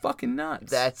fucking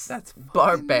nuts. That's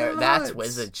barbaric. That's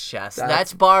wizard chess.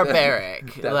 That's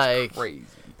barbaric. That's like, crazy.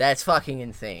 That's fucking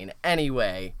insane.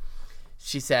 Anyway,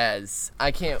 she says,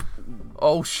 I can't...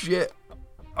 Oh, shit.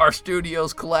 Our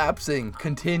studio's collapsing.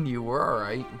 Continue. We're all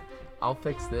right. I'll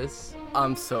fix this.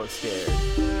 I'm so scared.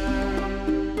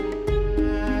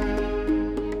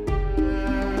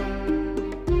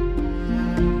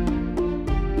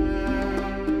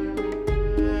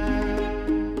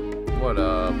 What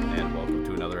up, and welcome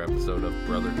to another episode of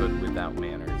Brotherhood Without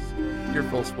Manners, your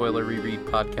full spoiler reread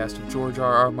podcast of George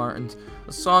R.R. Martin's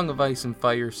A Song of Ice and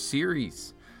Fire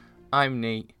series. I'm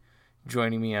Nate.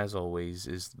 Joining me, as always,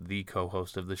 is the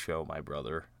co-host of the show, my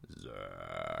brother,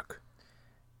 Zach.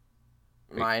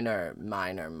 Mine are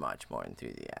much more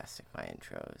enthusiastic, my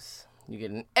intros. You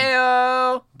get an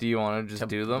Ayo! Do you want to just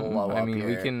do them? I mean,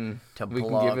 we can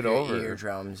give it over.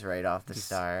 Eardrums right off the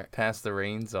start. Pass the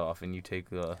reins off, and you take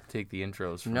the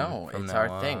intros. From it's now our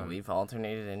on. thing. We've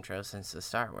alternated intros since the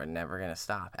start. We're never gonna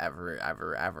stop, ever.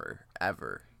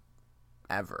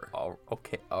 Oh,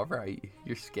 okay, all right.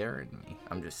 You're scaring me.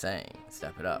 I'm just saying.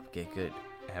 Step it up. Get good.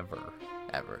 Ever.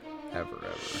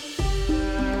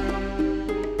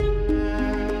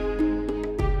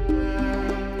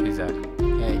 Hey, Zach.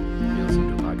 Hey, You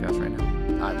listen to a podcast right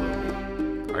now? I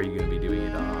will be. Are you going to be doing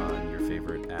it on your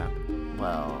favorite app?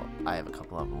 Well, I have a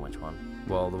couple of them. Which one?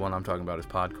 Well, the one I'm talking about is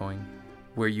Podcoin,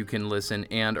 where you can listen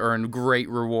and earn great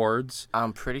rewards.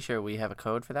 I'm pretty sure we have a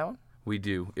code for that one. We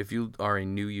do. If you are a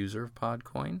new user of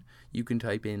Podcoin, you can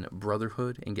type in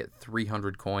Brotherhood and get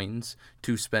 300 coins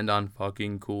to spend on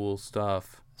fucking cool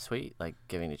stuff. Sweet, like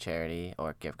giving to charity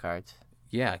or gift cards.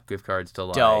 Yeah, gift cards to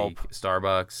like Dope.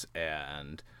 Starbucks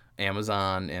and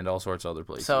Amazon and all sorts of other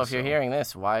places. So if you're hearing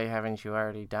this, why haven't you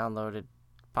already downloaded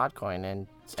Podcoin and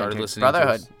started entered listening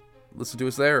Brotherhood to us, listen to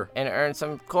us there. and earn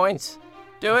some coins?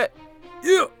 Do it.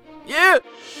 Yeah. Yeah.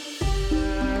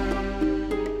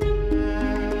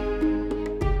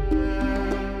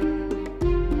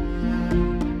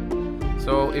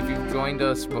 So if you've joined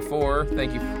us before,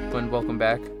 thank you and welcome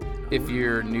back. If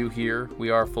you're new here, we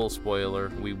are full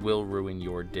spoiler. We will ruin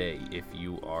your day if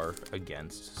you are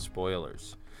against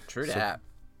spoilers. True So that.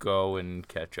 go and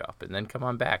catch up and then come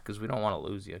on back because we don't want to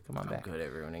lose you. Come on I'm back. good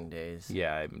at ruining days.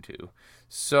 Yeah, I am too.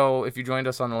 So if you joined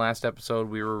us on the last episode,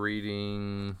 we were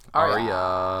reading Arya.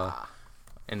 Arya.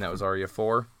 And that was Arya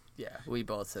 4. Yeah, we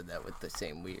both said that with the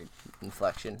same weird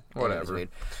inflection. It was Whatever. weird.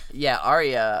 Yeah,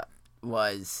 Arya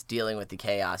was dealing with the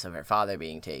chaos of her father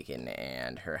being taken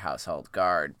and her household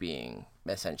guard being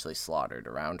essentially slaughtered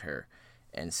around her.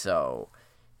 And so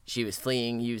she was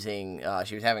fleeing using,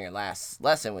 she was having her last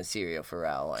lesson with Syrio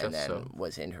Farrell and then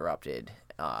was interrupted.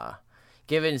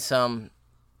 Given some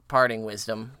parting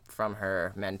wisdom from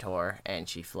her mentor, and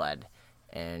she fled.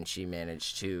 And she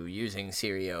managed to, using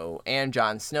Syrio and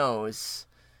Jon Snow's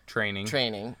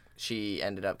training, she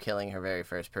ended up killing her very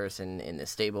first person in the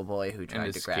stable boy who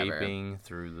tried to grab her. And escaping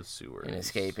through the sewers. And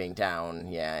escaping down,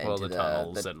 well, into the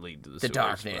tunnels that lead to the the sewers.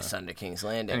 darkness under King's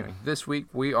Landing. Anyway, this week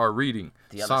we are reading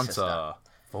The Other Sansa Sister.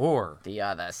 4. The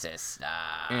Other Sister.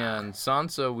 And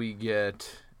Sansa we get,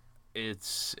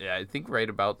 I think right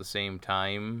about the same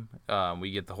time, we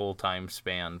get the whole time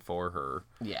span for her.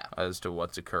 Yeah. As to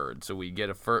what's occurred. So we get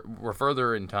we're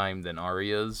further in time than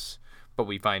Arya's, but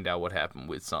we find out what happened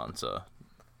with Sansa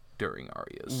during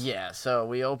Arya's. Yeah, so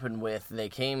we open with, they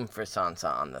came for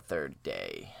Sansa on the third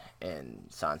day, and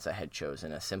Sansa had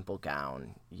chosen a simple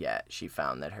gown, yet she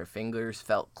found that her fingers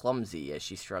felt clumsy as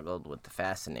she struggled with the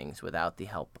fastenings without the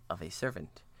help of a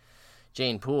servant.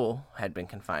 Jane Poole had been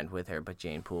confined with her, but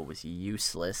Jane Poole was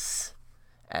useless,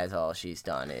 as all she's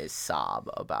done is sob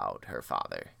about her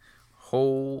father.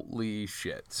 Holy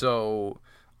shit. So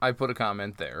I put a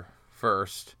comment there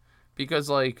first,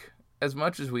 because like, as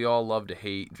much as we all love to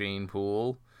hate Jane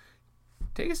Poole,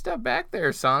 take a step back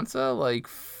there, Sansa. Like,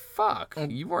 fuck.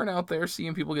 You weren't out there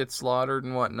seeing people get slaughtered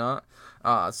and whatnot.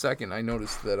 Second, I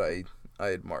noticed that I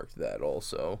had marked that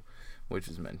also, which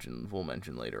is we'll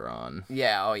mention later on.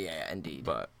 Yeah, oh yeah, indeed.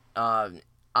 But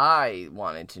I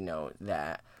wanted to note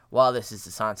that while this is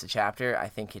the Sansa chapter, I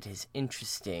think it is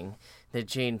interesting that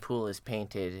Jane Poole is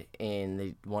painted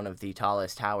in one of the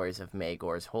tallest towers of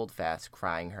Maegor's Holdfast,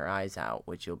 crying her eyes out,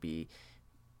 which will be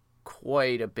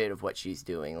quite a bit of what she's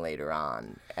doing later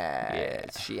on.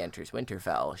 As she enters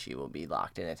Winterfell, she will be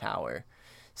locked in a tower,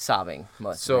 sobbing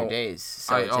most of her days.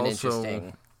 So it's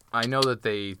interesting. I know that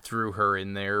they threw her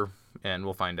in there, and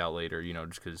we'll find out later,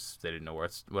 just because they didn't know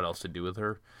what else to do with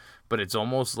her. But it's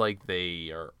almost like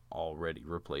they are already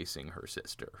replacing her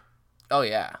sister. Oh,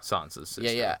 yeah. Sansa's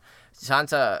sister. Yeah.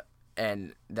 Sansa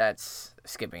and that's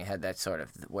skipping ahead. That's sort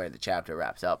of where the chapter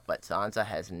wraps up. But Sansa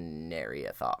has nary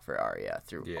a thought for Arya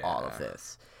through all of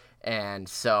this. And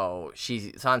so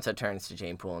Sansa turns to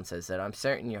Jane Poole and says that, I'm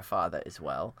certain your father is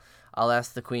well. I'll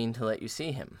ask the queen to let you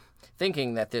see him.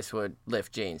 Thinking that this would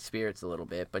lift Jane's spirits a little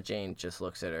bit, but Jane just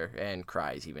looks at her and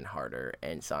cries even harder,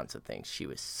 and Sansa thinks she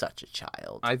was such a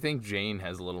child. I think Jane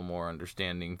has a little more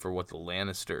understanding for what the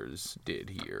Lannisters did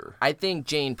here. I think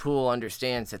Jane Poole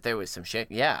understands that there was some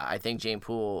shit. Yeah, I think Jane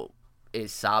Poole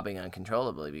is sobbing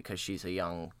uncontrollably because she's a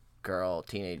young girl,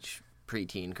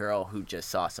 preteen girl who just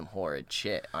saw some horrid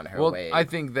shit on her way. I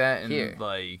think that and here.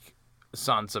 like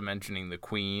Sansa mentioning the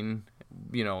queen,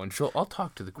 and I'll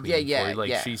talk to the queen.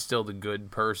 She's still the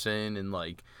good person, and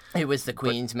like it was the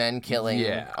queen's men killing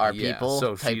our people.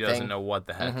 So she doesn't thing. know what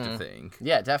the heck to think.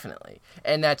 Yeah, definitely,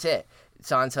 and that's it.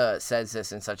 Sansa says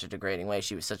this in such a degrading way.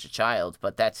 She was such a child,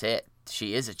 but that's it.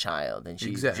 She is a child, and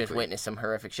she's just witnessed some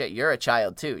horrific shit. You're a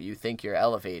child too. You think you're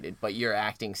elevated, but you're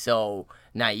acting so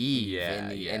naive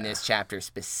in this chapter.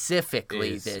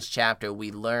 Specifically, this chapter,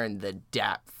 we learn the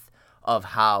depth of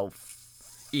how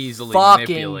easily fucking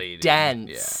manipulated.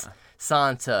 dense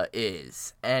Sansa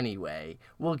is. Anyway,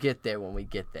 we'll get there when we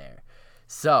get there.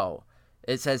 So,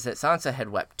 it says that Sansa had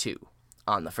wept too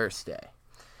on the first day.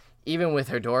 Even with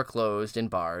her door closed and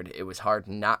barred, it was hard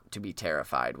not to be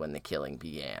terrified when the killing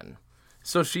began.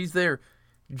 So she's there.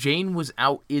 Jane was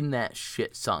out in that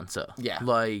shit, Sansa. Yeah.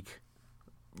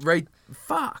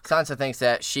 Fuck. Sansa thinks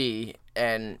that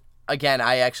and again,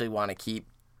 I actually want to keep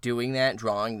doing that,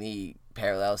 drawing the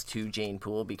parallels to Jane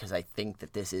Poole, because I think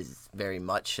that this is very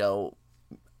much so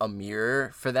a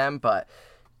mirror for them. But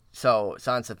so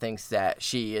Sansa thinks that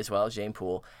she, as well as Jane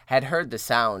Poole, had heard the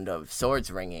sound of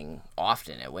swords ringing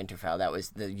often at Winterfell. That was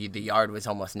the yard was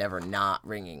almost never not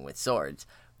ringing with swords.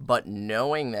 But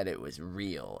knowing that it was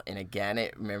real, and again,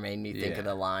 it made me think of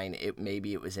the line,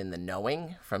 maybe it was in the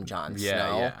knowing from Jon Snow.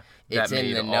 Yeah. It's that in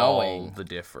made the knowing all the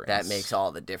difference. that makes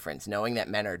all the difference. Knowing that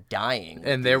men are dying.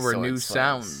 And there were sword new slings.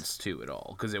 sounds to it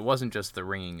all, because it wasn't just the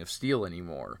ringing of steel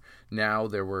anymore. Now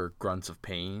there were grunts of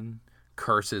pain,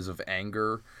 curses of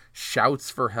anger,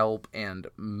 shouts for help, and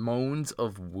moans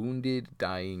of wounded,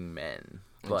 dying men.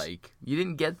 Like, you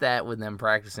didn't get that with them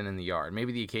practicing in the yard.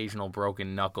 Maybe the occasional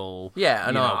broken knuckle,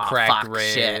 cracked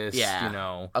wrist, shit.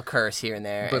 Yeah. A curse here and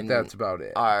there. But and that's about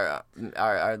it.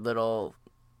 Our little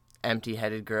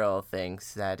empty-headed girl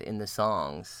thinks that in the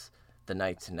songs, the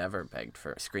knights never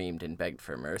screamed and begged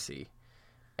for mercy.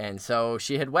 And so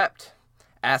she had wept,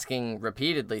 asking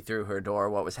repeatedly through her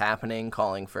door what was happening,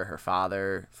 calling for her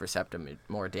father, for Septim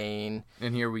Mordain.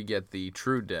 And here we get the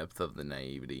true depth of the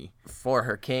naivety. For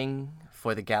her king,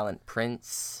 for the gallant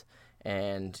prince.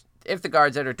 And if the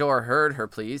guards at her door heard her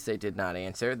pleas, they did not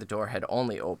answer. The door had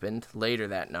only opened later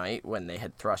that night when they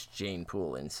had thrust Jane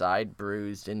Poole inside,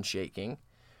 bruised and shaking.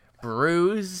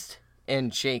 Bruised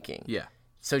and shaking. Yeah.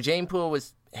 So Jane Poole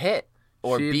was hit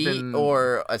or beat been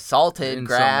or assaulted,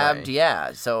 grabbed.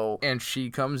 Yeah. So and she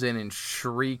comes in and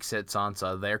shrieks at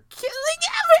Sansa, "They're killing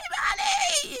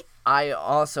everybody!" I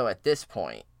also, at this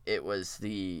point, it was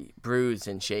the bruise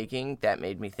and shaking that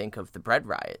made me think of the bread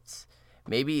riots.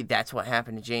 Maybe that's what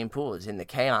happened to Jane Poole, is in the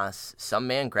chaos, some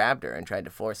man grabbed her and tried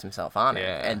to force himself on her.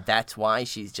 And that's why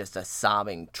she's just a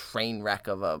sobbing train wreck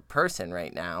of a person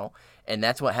right now. And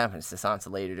that's what happens to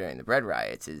Sansa later during the bread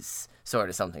riots, is sort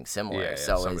of something similar. Yeah,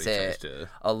 so is it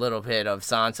a little bit of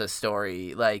Sansa's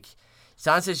story? Like,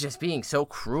 Sansa's just being so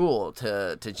cruel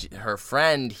to her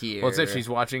friend here. Well, it's that she's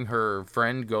watching her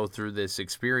friend go through this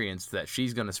experience that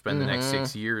she's going to spend the next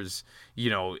 6 years,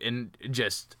 and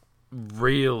just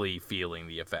really feeling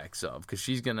the effects of. Because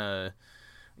she's going to,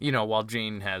 while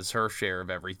Jane has her share of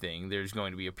everything, there's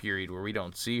going to be a period where we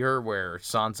don't see her, where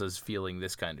Sansa's feeling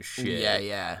this kind of shit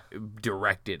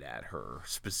directed at her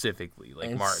specifically.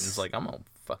 Like, Martin's like, I'm going to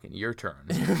fucking your turn.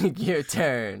 Your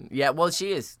turn. Yeah, well,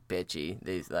 she is bitchy.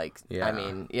 I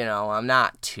mean, I'm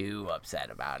not too upset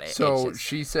about it. So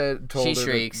she told her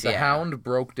shrieks, the hound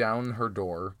broke down her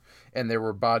door, and there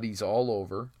were bodies all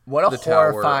over. What a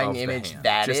horrifying image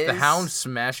that is. Just the hound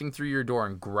smashing through your door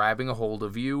and grabbing a hold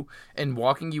of you and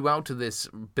walking you out to this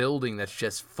building that's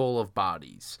just full of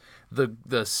bodies.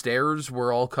 The stairs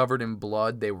were all covered in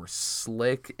blood. They were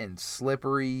slick and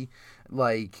slippery.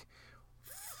 Like,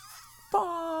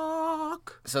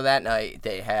 fuck. So that night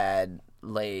they had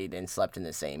laid and slept in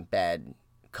the same bed,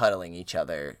 cuddling each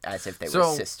other as if they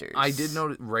were sisters. I did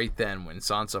note right then when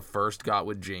Sansa first got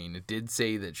with Jane, it did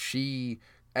say that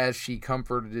as she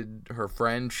comforted her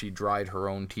friend, she dried her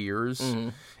own tears.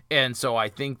 And so I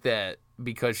think that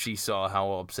because she saw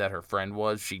how upset her friend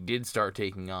was, she did start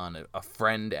taking on a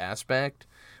friend aspect.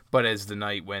 But as the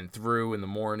night went through and the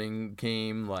morning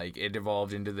came, like, it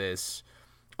evolved into this,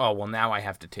 oh, well, now I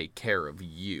have to take care of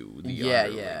you, the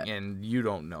underling, and you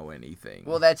don't know anything.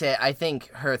 Well, that's it. I think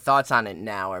her thoughts on it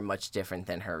now are much different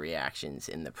than her reactions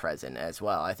in the present as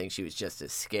well. I think she was just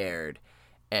as scared,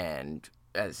 and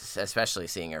especially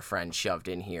seeing her friend shoved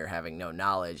in here having no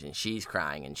knowledge, and she's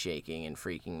crying and shaking and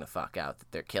freaking the fuck out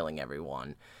that they're killing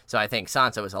everyone. So I think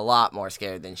Sansa was a lot more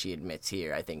scared than she admits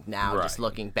here. I think now, just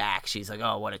looking back, she's like,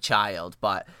 oh, what a child.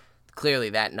 But clearly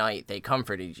that night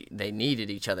they needed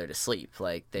each other to sleep.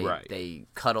 Like they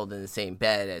cuddled in the same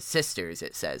bed as sisters,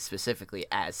 it says, specifically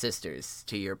as sisters,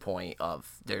 to your point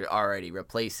of they're already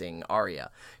replacing Arya.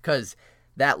 Because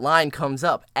that line comes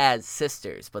up as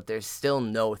sisters, but there's still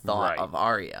no thought of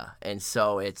Arya. And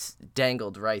so it's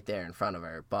dangled right there in front of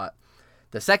her. But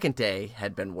the second day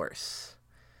had been worse.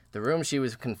 The room she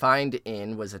was confined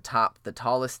in was atop the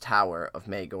tallest tower of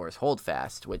Maegor's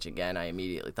Holdfast, which, again, I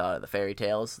immediately thought of the fairy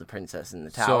tales, the princess in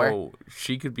the tower. So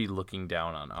she could be looking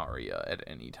down on Arya at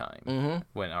any time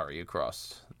when Arya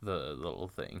crossed the little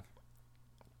thing.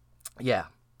 Yeah.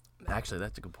 Actually,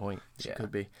 that's a good point. She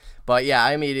could be. But, yeah,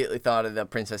 I immediately thought of the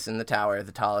princess in the tower,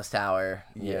 the tallest tower,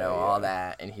 all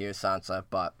that, and here's Sansa.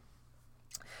 But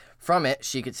from it,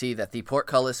 she could see that the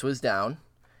portcullis was down,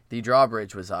 the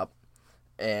drawbridge was up,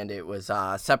 and it was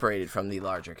separated from the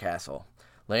larger castle.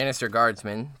 Lannister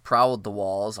guardsmen prowled the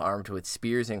walls armed with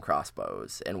spears and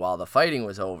crossbows, and while the fighting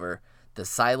was over, the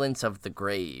silence of the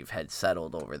grave had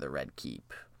settled over the Red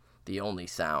Keep. The only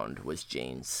sound was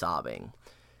Jaine's sobbing.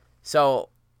 So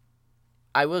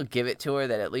I will give it to her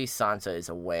that at least Sansa is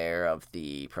aware of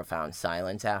the profound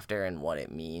silence after and what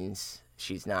it means.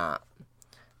 She's not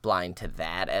blind to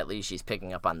that. At least she's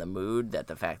picking up on the mood, that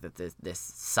the fact that this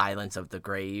silence of the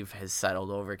grave has settled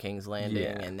over King's Landing,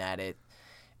 and that it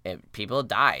people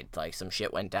died, like some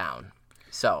shit went down.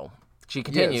 So she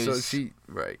continues. Yeah, so she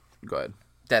go ahead.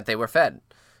 That they were fed.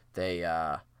 They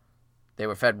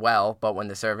were fed well, but when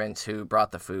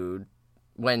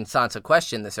Sansa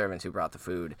questioned the servants who brought the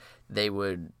food, they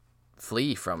would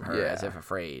flee from her as if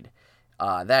afraid.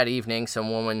 That evening,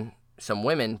 some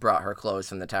women brought her clothes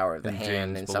from the Tower of the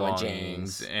Hand and some of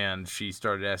Jaine's. And she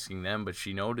started asking them, but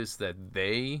she noticed that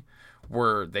they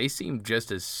seemed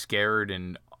just as scared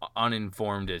and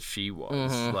uninformed as she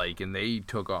was. And they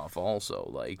took off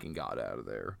also, and got out of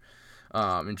there.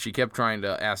 And she kept trying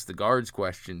to ask the guards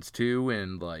questions too,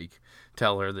 and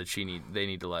tell her that they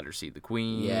need to let her see the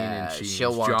queen. Yeah, and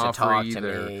she'll want Joffrey to talk to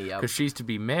me. Because she's to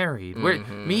be married.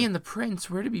 Me and the prince,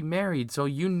 we're to be married, so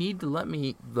you need to let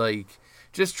me,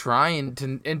 just trying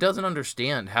to, and doesn't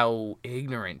understand how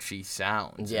ignorant she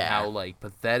sounds. And how,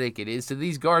 pathetic it is to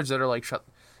these guards that are like, shut,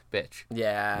 bitch.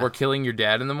 Yeah. We're killing your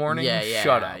dad in the morning? Yeah.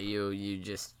 Shut up. You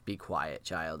just be quiet,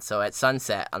 child. So at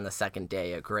sunset on the second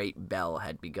day, a great bell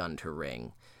had begun to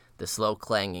ring. The slow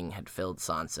clanging had filled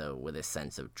Sansa with a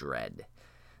sense of dread.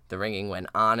 The ringing went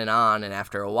on, and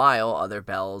after a while, other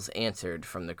bells answered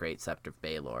from the great sept of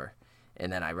Baelor.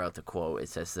 And then I wrote the quote. It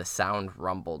says, "The sound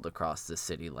rumbled across the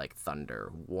city like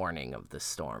thunder, warning of the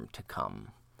storm to come."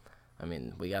 I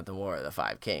mean, we got the War of the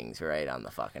Five Kings right on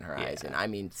the fucking horizon. Yeah. I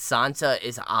mean, Sansa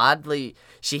is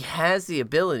she has the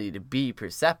ability to be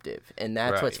perceptive, and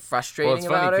that's what's frustrating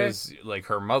about her. Well, it's funny because,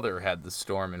 her mother had the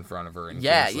storm in front of her.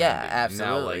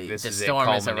 Absolutely. Now, the storm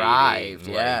has arrived,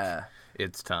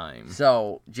 it's time.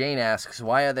 So, Jane asks,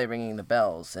 why are they ringing the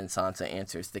bells? And Sansa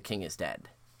answers, the king is dead.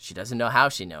 She doesn't know how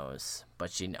she knows, but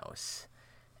she knows.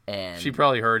 And she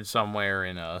probably heard somewhere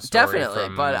in a story definitely,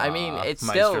 from, but I mean, it's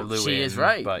Meister still Lewin, she is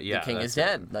right. But yeah, the king is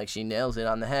dead. She nails it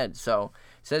on the head. So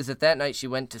it says that night she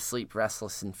went to sleep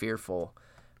restless and fearful,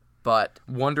 but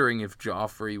wondering if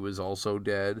Joffrey was also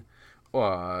dead,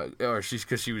 or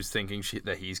because she was thinking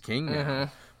that he's king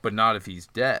now, but not if he's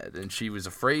dead, and she was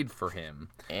afraid for him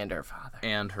and her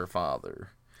father.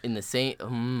 In the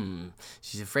same,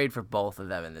 she's afraid for both of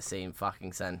them in the same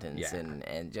fucking sentence,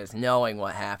 and just knowing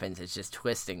what happens, it's just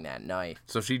twisting that knife.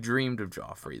 So she dreamed of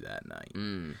Joffrey that night,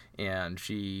 and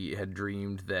she had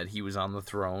dreamed that he was on the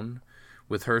throne,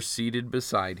 with her seated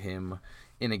beside him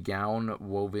in a gown of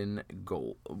woven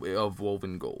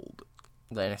gold.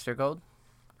 Lannister gold?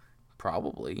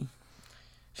 Probably.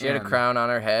 She had a crown on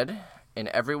her head, and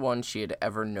everyone she had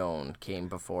ever known came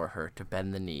before her to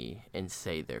bend the knee and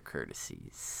say their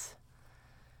courtesies.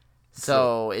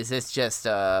 So is this just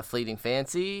a fleeting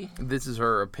fancy? This is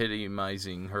her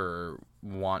epitomizing her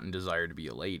want and desire to be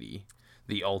a lady.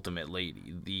 The ultimate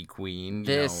lady. The queen,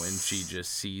 and she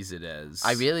just sees it as...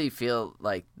 I really feel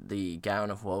like the gown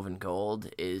of woven gold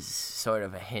is sort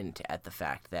of a hint at the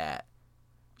fact that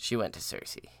she went to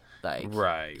Cersei. Like,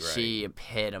 Right. she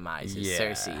epitomizes Yeah.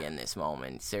 Cersei in this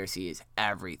moment. Cersei is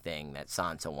everything that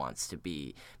Sansa wants to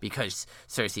be because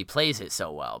Cersei plays it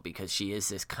so well because she is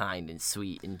this kind and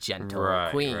sweet and gentle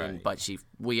queen, but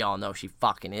we all know she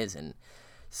fucking isn't.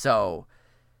 So,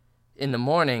 on the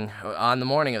morning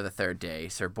of the third day,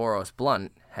 Sir Boros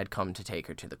Blunt had come to take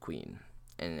her to the queen.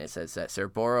 And it says that Sir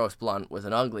Boros Blunt was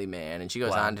an ugly man, and she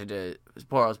goes on to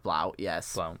Boros Blount,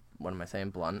 yes. Blount. What am I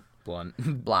saying? Blunt.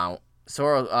 Blount.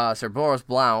 Sir Boros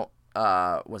Blount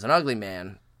was an ugly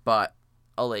man, but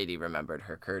a lady remembered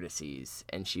her courtesies,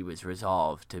 and she was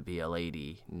resolved to be a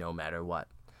lady no matter what.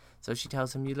 So she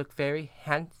tells him, "You look very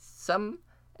handsome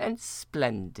and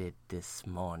splendid this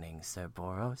morning, Sir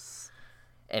Boros."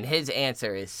 And his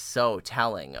answer is so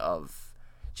telling of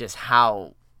just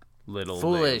how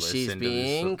foolish she's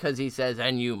being, because he says,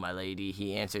 "And you, my lady,"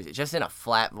 he answers it just in a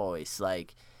flat voice,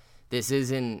 like, this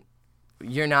isn't,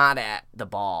 you're not at the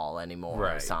ball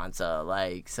anymore, Sansa,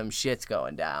 like, some shit's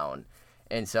going down.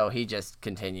 And so he just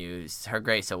continues, "Her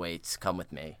grace awaits, come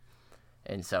with me."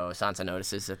 And so Sansa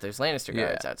notices that there's Lannister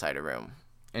guards outside her room.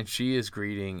 And she is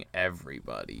greeting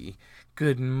everybody.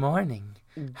 "Good morning.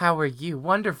 How are you?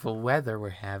 Wonderful weather we're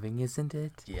having, isn't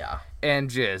it?" Yeah. And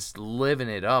just living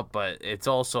it up, but it's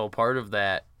also part of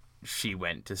that she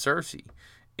went to Cersei.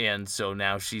 And so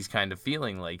now she's kind of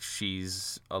feeling like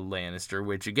she's a Lannister,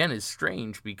 which again is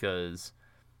strange because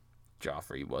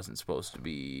Joffrey wasn't supposed to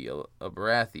be a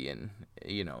Baratheon,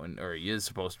 or he is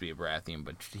supposed to be a Baratheon,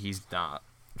 but he's not.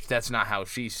 That's not how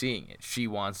she's seeing it. She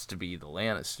wants to be the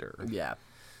Lannister. Yeah.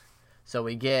 So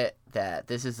we get that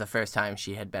this is the first time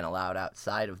she had been allowed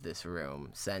outside of this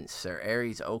room since Sir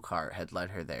Aerys Oakheart had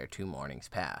led her there 2 mornings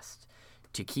past.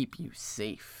 "To keep you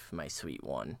safe, my sweet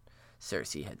one,"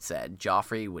 Cersei had said.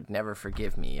 "Joffrey would never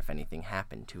forgive me if anything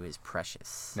happened to his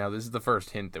precious." Now, this is the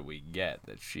first hint that we get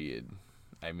that she had,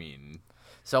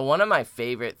 So one of my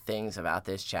favorite things about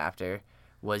this chapter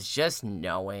was just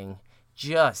knowing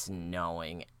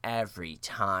every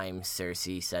time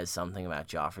Cersei says something about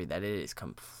Joffrey that it is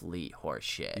complete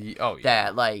horseshit.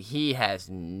 That, like, he has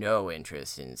no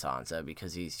interest in Sansa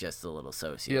because he's just a little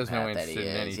sociopath. He has no interest in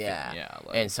anything.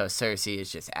 And so Cersei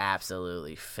is just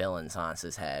absolutely filling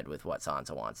Sansa's head with what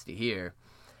Sansa wants to hear.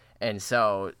 And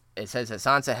so it says that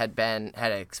Sansa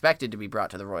had expected to be brought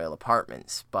to the royal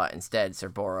apartments, but instead Sir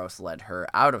Boros led her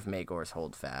out of Maegor's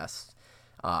holdfast.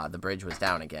 The bridge was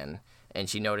down again. And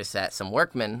she noticed that some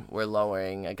workmen were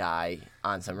lowering a guy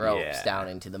on some ropes down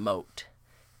into the moat.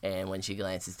 And when she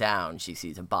glances down, she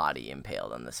sees a body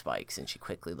impaled on the spikes, and she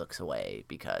quickly looks away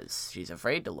because she's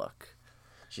afraid to look.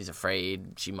 She's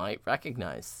afraid she might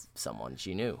recognize someone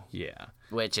she knew. Yeah.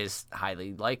 Which is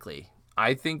highly likely.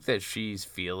 I think that she's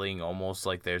feeling almost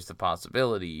like there's the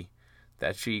possibility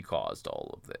that she caused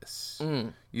all of this.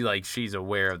 She's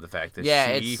aware of the fact that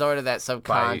it's sort of that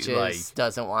subconscious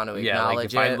doesn't want to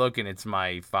acknowledge if I look and it's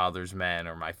my father's men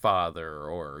or my father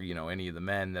or, any of the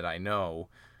men that I know,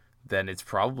 then it's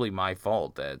probably my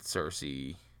fault that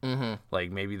Cersei,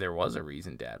 maybe there was a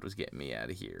reason Dad was getting me out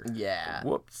of here. Yeah.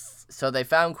 Whoops. So they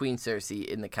found Queen Cersei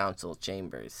in the council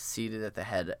chambers, seated at the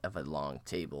head of a long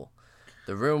table.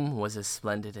 The room was as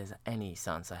splendid as any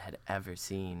Sansa had ever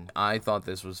seen. I thought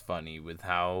this was funny with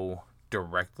how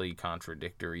directly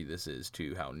contradictory this is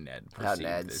to how Ned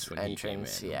perceived this when he came in.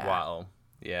 Yeah. Wow.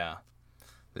 Yeah.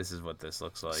 This is what this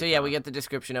looks like. So we get the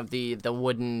description of the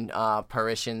wooden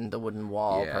Parisian, the wooden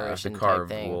wall Parisian the type carved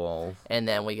thing. wall. And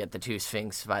then we get the 2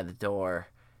 Sphinx by the door.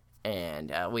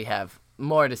 And we have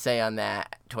more to say on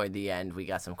that toward the end. We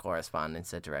got some correspondence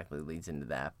that directly leads into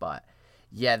that, but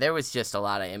yeah, there was just a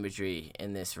lot of imagery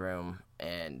in this room,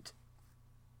 and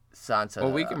Sansa...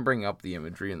 Well, we can bring up the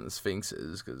imagery in the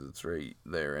Sphinxes, because it's right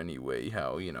there anyway,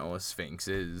 how, a Sphinx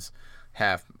is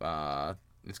half...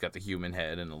 it's got the human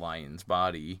head and the lion's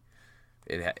body.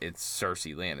 It's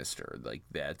Cersei Lannister. Like,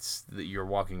 you're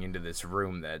walking into this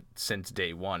room that, since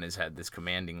day one, has had this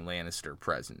commanding Lannister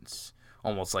presence.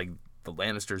 Almost like the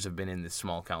Lannisters have been in this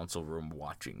small council room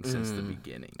watching since the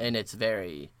beginning. And it's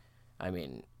very...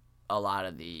 a lot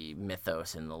of the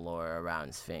mythos and the lore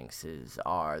around Sphinxes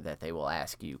are that they will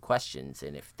ask you questions,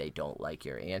 and if they don't like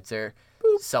your answer,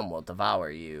 some will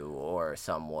devour you, or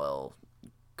some will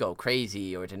go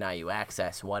crazy or deny you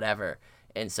access, whatever.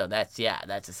 And so that's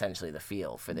essentially the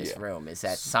feel for this room, is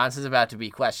that Sansa's about to be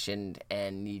questioned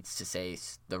and needs to say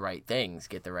the right things,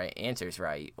 get the right answers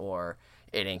right, or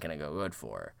it ain't going to go good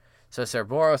for her. So Sir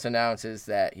Boros announces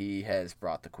that he has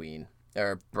brought the queen,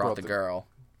 or brought the girl.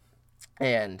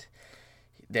 And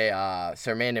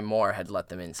Sir Mandon Moore had let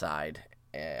them inside.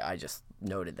 I just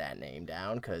noted that name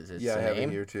down because it's Yeah, I a have name.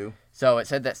 it here too. So it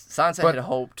said that Sansa had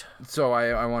hoped. So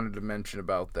I wanted to mention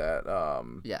about that.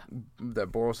 Yeah.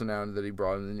 That Boros announced that he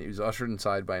brought in. He was ushered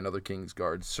inside by another king's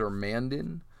guard, Sir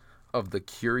Mandon of the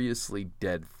Curiously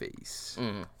Dead Face,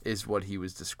 is what he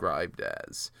was described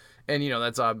as. And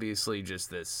that's obviously just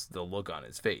the look on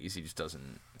his face. He just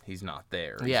doesn't. He's not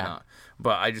there. He's not.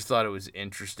 But I just thought it was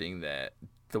interesting that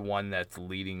the one that's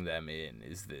leading them in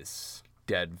is this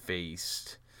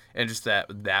dead-faced, and just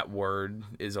that word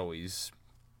is always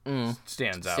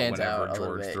stands out whenever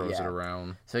George throws it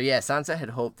around. So yeah, Sansa had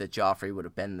hoped that Joffrey would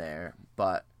have been there,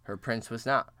 but her prince was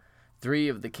not. 3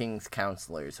 of the king's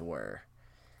counselors were.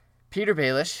 Peter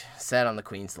Baelish sat on the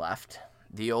queen's left,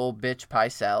 the old bitch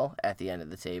Pycelle at the end of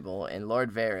the table, and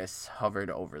Lord Varys hovered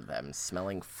over them,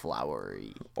 smelling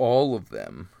flowery. All of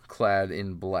them clad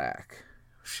in black,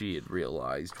 she had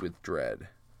realized with dread.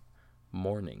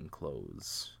 Morning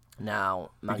clothes.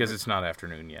 Now, because it's not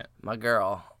afternoon yet. My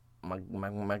girl,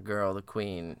 the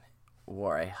queen,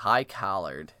 wore a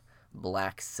high-collared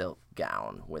black silk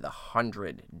gown with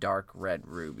 100 dark red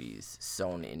rubies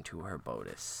sewn into her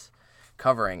bodice,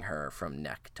 covering her from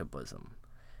neck to bosom.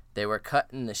 They were cut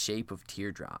in the shape of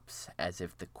teardrops, as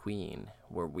if the queen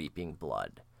were weeping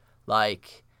blood.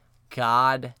 Like,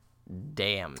 God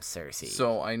damn, Cersei.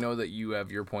 So I know that you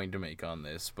have your point to make on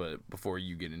this, but before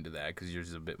you get into that, because yours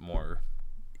is a bit more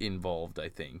involved, I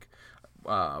think,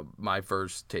 my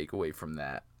first takeaway from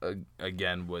that,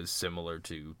 again, was similar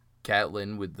to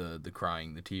Catelyn with the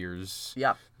crying, the tears,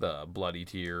 the bloody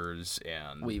tears,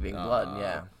 and weeping blood,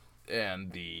 yeah.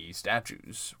 And the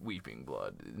statues weeping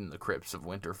blood in the crypts of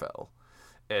Winterfell.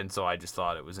 And so I just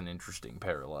thought it was an interesting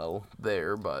parallel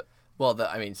there, but... Well,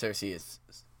 Cersei is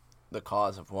the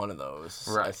cause of one of those,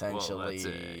 essentially.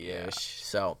 Well,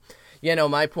 So,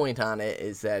 my point on it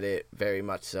is that it very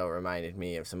much so reminded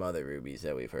me of some other rubies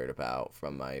that we've heard about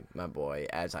from my boy,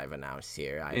 as I've announced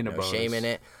here. I have no shame in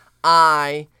it.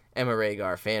 I am a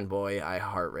Rhaegar fanboy. I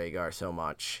heart Rhaegar so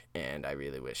much, and I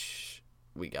really wish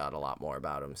we got a lot more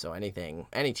about him. So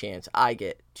any chance I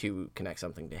get to connect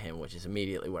something to him, which is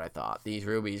immediately what I thought. These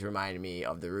rubies reminded me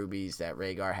of the rubies that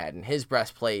Rhaegar had in his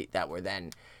breastplate that were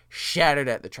then shattered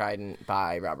at the trident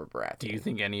by Robert Baratheon. Do you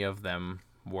think any of them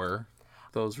were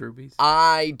those rubies?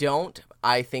 I don't.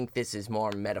 I think this is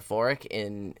more metaphoric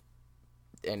and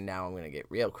now I'm going to get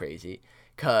real crazy,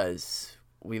 because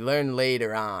we learn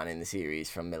later on in the series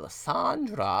from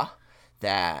Melisandre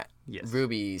that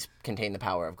rubies contain the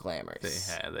power of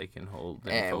glamours. They can hold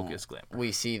and focus glamour.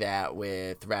 We see that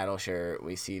with Rattleshirt.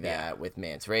 We see that with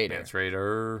Mance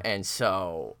Rayder. And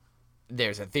so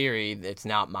there's a theory that's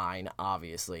not mine,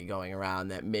 obviously, going around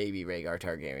that maybe Rhaegar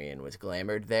Targaryen was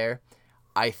glamored there.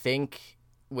 I think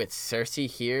with Cersei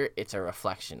here, it's a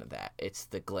reflection of that. It's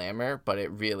the glamour, but it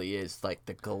really is like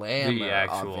the glamour the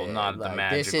actual, of it. not the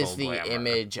magical This is the glamour.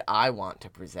 image I want to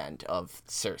present of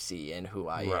Cersei and who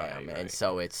I am. Right. And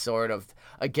so it's sort of,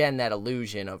 again, that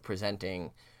illusion of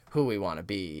presenting who we want to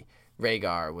be.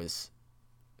 Rhaegar was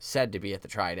said to be at the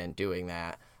Trident doing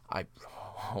that. I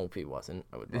hope he wasn't.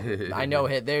 I would love it. I know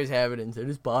there's evidence that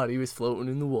his body was floating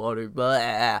in the water,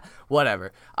 but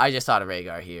whatever. I just thought of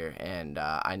Rhaegar here, and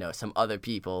I know some other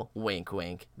people, wink,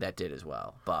 wink, that did as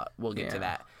well. But we'll get to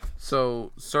that.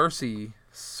 So Cersei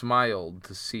smiled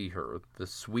to see her, the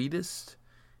sweetest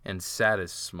and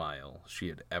saddest smile she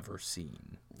had ever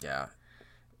seen. Yeah.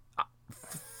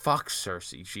 Fuck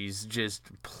Cersei. She's just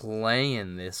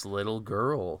playing this little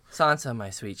girl. Sansa,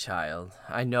 my sweet child,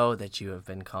 I know that you have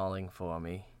been calling for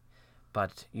me,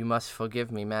 but you must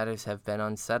forgive me. Matters have been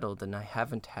unsettled, and I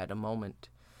haven't had a moment.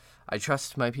 I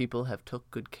trust my people have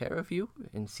took good care of you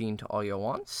and seen to all your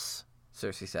wants,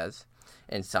 Cersei says.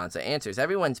 And Sansa answers,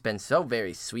 everyone's been so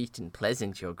very sweet and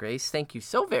pleasant, your grace. Thank you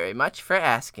so very much for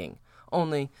asking.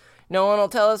 Only no one will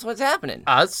tell us what's happening.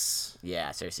 Us? Yeah,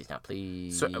 Cersei's not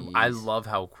pleased. So, I love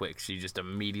how quick she just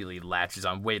immediately latches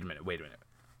on. Wait a minute.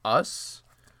 Us?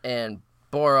 And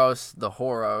Boros, the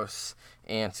Horos,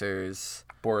 answers...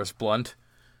 Boris Blount.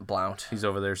 He's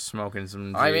over there smoking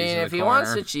some J's I mean, if he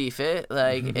wants to chief it,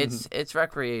 it's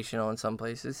recreational in some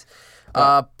places.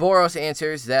 Boros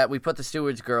answers that we put the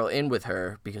steward's girl in with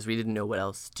her because we didn't know what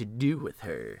else to do with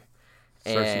her.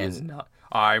 Cersei is not...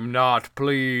 I'm not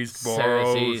pleased, Boros.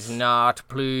 Cersei's not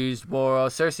pleased, Boros.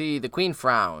 Cersei, the queen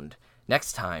frowned.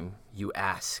 Next time you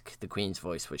ask, the queen's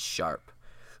voice was sharp.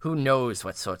 Who knows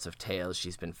what sorts of tales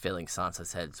she's been filling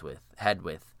Sansa's head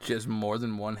with. She has more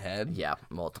than one head? Yeah,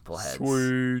 multiple heads.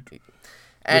 Sweet.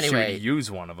 Anyway, she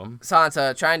use one of them.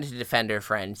 Sansa, trying to defend her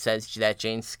friend, says that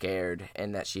Jane's scared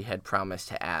and that she had promised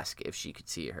to ask if she could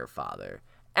see her father.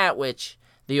 At which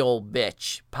The old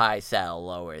bitch, Pycelle,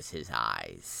 lowers his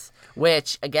eyes.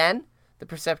 Which, again, the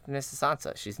perceptiveness of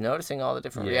Sansa. She's noticing all the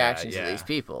different reactions of these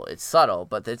people. It's subtle,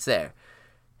 but it's there.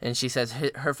 And she says,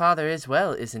 her father is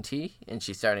well, isn't he? And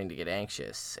she's starting to get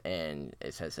anxious. And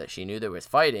it says that she knew there was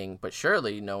fighting, but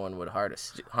surely no one would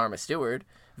harm a steward.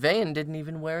 Vayn didn't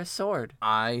even wear a sword.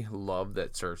 I love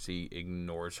that Cersei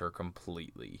ignores her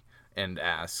completely and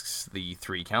asks the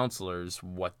three counselors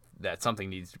that something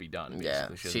needs to be done.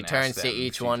 Basically. Yeah, she turns to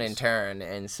each one in turn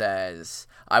and says,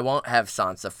 I won't have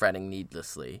Sansa fretting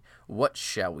needlessly. What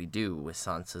shall we do with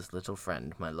Sansa's little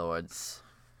friend, my lords?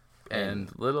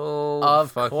 And little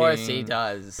of fucking course he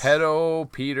does.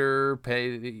 Peter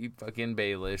fucking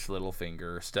Baelish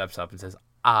Littlefinger steps up and says,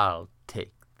 I'll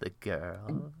take the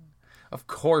girl. Of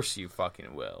course you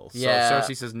fucking will. Yeah.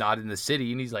 So Cersei says, not in the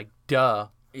city, and he's like, duh.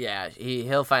 Yeah,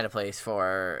 he'll find a place for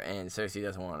her, and Cersei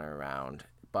doesn't want her around.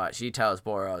 But she tells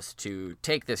Boros to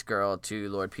take this girl to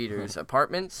Lord Peter's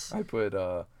apartments. I put,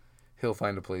 he'll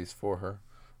find a place for her.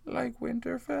 Like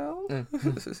Winterfell?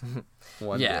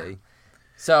 One day.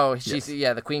 So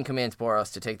the queen commands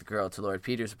Boros to take the girl to Lord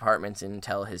Peter's apartments and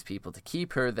tell his people to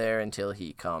keep her there until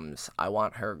he comes. I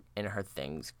want her and her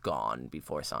things gone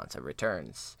before Sansa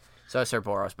returns. So Sir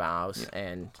Boros bows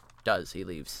and he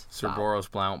leaves. Sir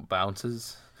Boros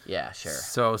bounces. Yeah, sure.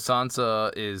 So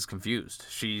Sansa is confused.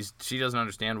 She doesn't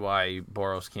understand why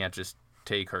Boros can't just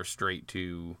take her straight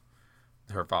to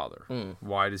her father.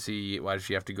 Why does she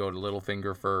have to go to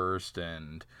Littlefinger first?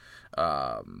 And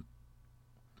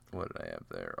what did I have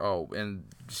there? Oh, and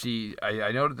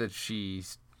I noted that she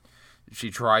says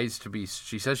she's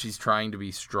trying to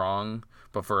be strong,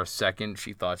 but for a second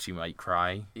she thought she might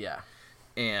cry. Yeah.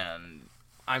 And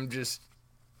I'm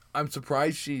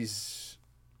surprised she's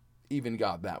even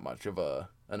got that much of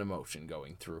an emotion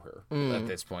going through her at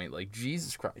this point. Like,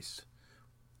 Jesus Christ.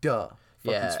 Duh.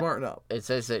 Fucking smarten up. It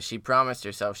says that she promised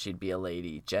herself she'd be a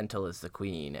lady, gentle as the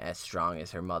queen, as strong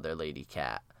as her mother, Lady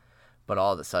Cat. But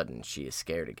all of a sudden, she is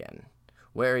scared again.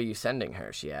 Where are you sending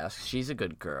her, she asks. She's a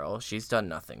good girl. She's done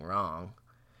nothing wrong.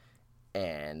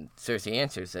 And Cersei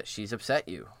answers that she's upset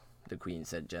you. The queen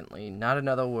said gently, not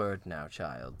another word now,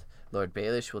 child. Lord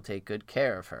Baelish will take good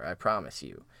care of her, I promise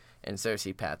you. And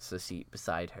Cersei pats the seat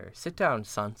beside her. Sit down,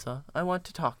 Sansa. I want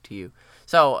to talk to you.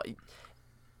 So,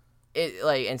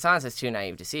 and Sansa's too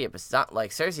naive to see it, but it's not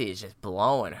like Cersei is just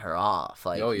blowing her off.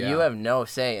 Like, you have no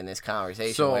say in this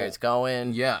conversation where it's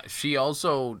going. Yeah, she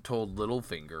also told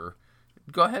Littlefinger,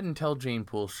 go ahead and tell Jane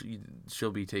Poole she'll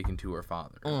be taken to her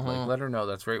father. Like, let her know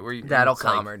that's right where you. That'll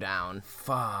calm her down.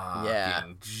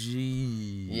 Fucking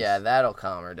jeez. Yeah, that'll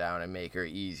calm her down and make her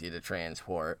easy to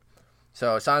transport.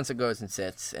 So Sansa goes and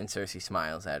sits, and Cersei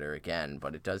smiles at her again,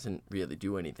 but it doesn't really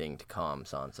do anything to calm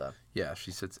Sansa. Yeah,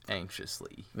 she sits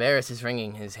anxiously. Varys is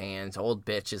wringing his hands. Old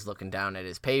bitch is looking down at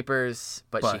his papers,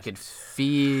 but she could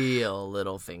feel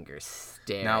Littlefinger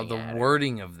staring at her. Now, the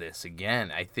wording of this, again,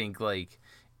 I think, like,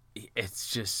 it's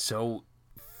just so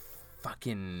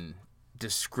fucking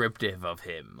descriptive of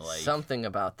him. Like, something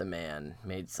about the man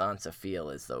made Sansa feel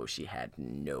as though she had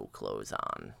no clothes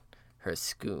on. Her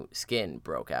skin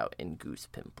broke out in goose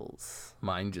pimples.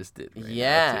 Mine just did. Right,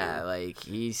 yeah, like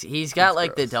he's got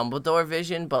like gross. The Dumbledore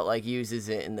vision, but like uses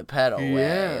it in the pedo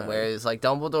way. Whereas like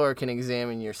Dumbledore can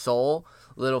examine your soul,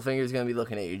 Littlefinger's gonna be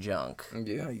looking at your junk.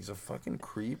 Yeah, he's a fucking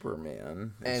creeper,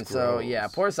 man. And so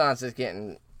poor Sansa's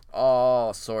getting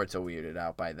all sorts of weirded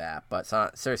out by that. But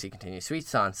Cersei continues, sweet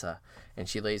Sansa, and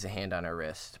she lays a hand on her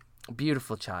wrist.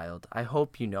 Beautiful child, I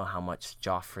hope you know how much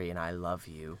Joffrey and I love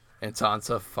you. And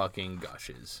Sansa fucking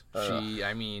gushes.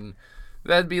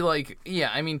 That'd be like,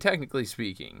 technically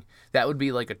speaking, that would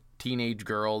be like a teenage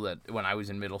girl that when I was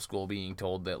in middle school being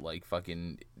told that like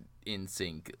fucking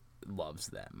NSYNC loves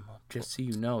them. Just so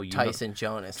you know. Tyson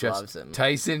Jonas loves them.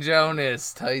 Tyson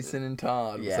Jonas, Tyson and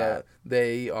Todd. Yeah.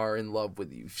 They are in love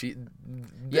with you. She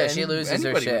loses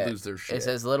her shit. Would lose their shit. It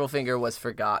says Littlefinger was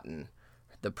forgotten.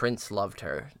 The prince loved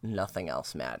her. Nothing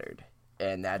else mattered.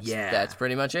 And that's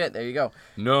pretty much it. There you go.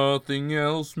 Nothing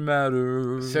else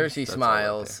matters. Cersei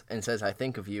smiles and says, I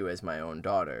think of you as my own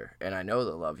daughter, and I know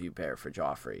the love you bear for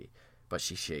Joffrey. But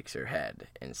she shakes her head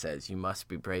and says, you must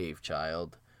be brave,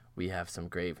 child. We have some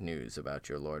grave news about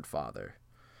your Lord Father.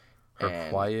 Her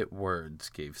quiet words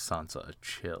gave Sansa a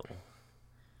chill.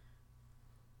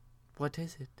 What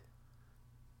is it?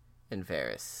 And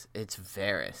it's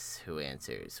Varys who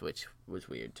answers, which was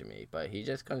weird to me, but he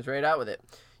just comes right out with it.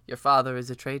 Your father is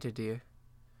a traitor, dear.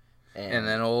 And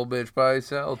then old bitch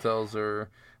Pycelle tells her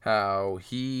how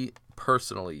he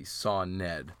personally saw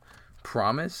Ned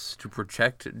promise to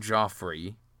protect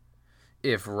Joffrey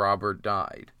if Robert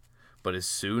died. But as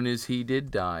soon as he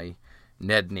did die,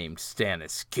 Ned named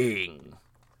Stannis king.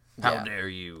 How Yeah. dare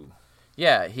you?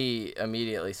 Yeah, he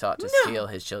immediately sought to steal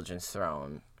his children's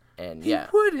throne. And He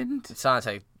wouldn't.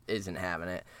 Sansa isn't having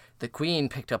it. The queen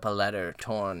picked up a letter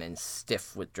torn and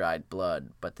stiff with dried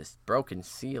blood, but this broken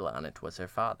seal on it was her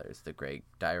father's, the Grey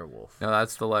Direwolf. Now,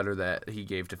 that's the letter that he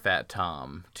gave to Fat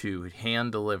Tom to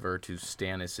hand deliver to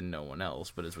Stannis and no one else.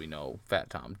 But as we know,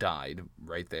 Fat Tom died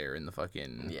right there in the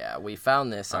fucking... Yeah, we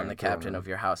found this on the Throne captain room. of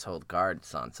your household guard,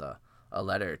 Sansa. A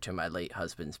letter to my late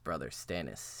husband's brother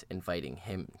Stannis, inviting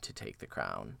him to take the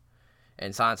crown.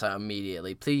 And Sansa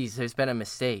immediately, please, there's been a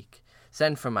mistake.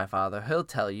 Send for my father. He'll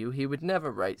tell you he would never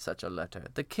write such a letter.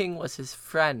 The king was his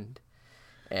friend.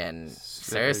 And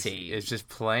Cersei... It's just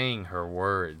playing her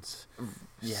words.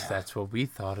 Yeah. That's what we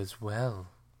thought as well.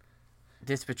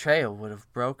 This betrayal would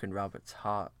have broken Robert's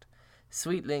heart.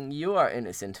 Sweetling, you are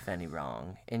innocent of any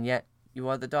wrong, and yet you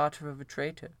are the daughter of a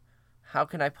traitor. How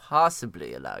can I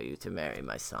possibly allow you to marry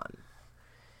my son?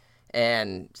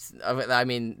 And, I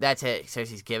mean, that's it.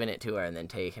 Cersei's giving it to her and then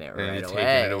taking it right away.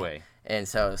 Taking it away. And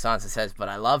so Sansa says, but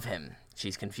I love him.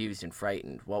 She's confused and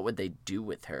frightened. What would they do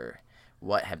with her?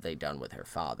 What have they done with her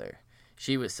father?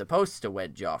 She was supposed to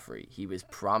wed Joffrey. He was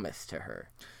promised to her.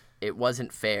 It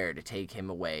wasn't fair to take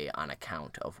him away on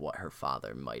account of what her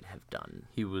father might have done.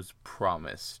 He was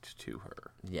promised to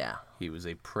her. Yeah. He was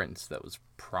a prince that was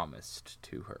promised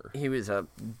to her. He was a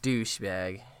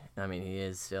douchebag. I mean, he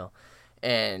is still.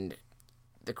 And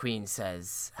the queen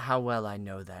says, how well I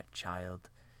know that child.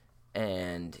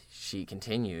 And she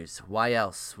continues, why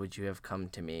else would you have come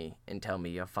to me and tell me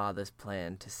your father's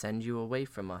plan to send you away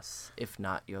from us, if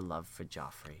not your love for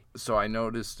Joffrey? So I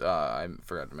noticed, I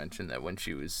forgot to mention that when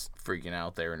she was freaking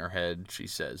out there in her head, she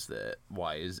says that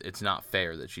it's not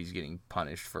fair that she's getting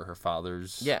punished for her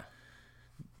father's... Yeah.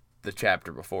 The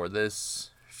chapter before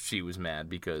this, she was mad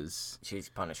because... She's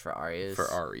punished for Arya's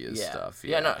stuff.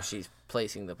 Yeah, no, she's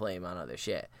placing the blame on other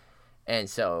shit. And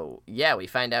so, yeah, we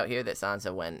find out here that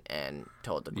Sansa went and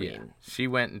told the queen. Yeah, she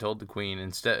went and told the queen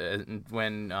instead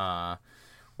when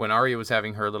Arya was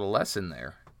having her little lesson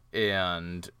there,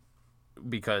 and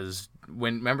because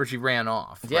remember she ran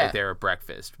off right there at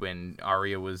breakfast when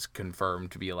Arya was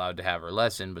confirmed to be allowed to have her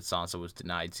lesson, but Sansa was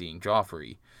denied seeing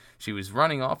Joffrey. She was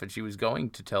running off and she was going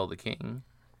to tell the king,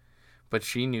 but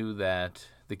she knew that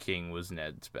the king was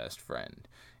Ned's best friend.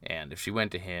 And if she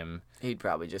went to him... He'd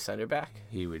probably just send her back.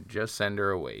 He would just send her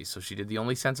away. So she did the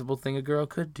only sensible thing a girl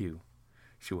could do.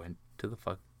 She went to the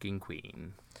fucking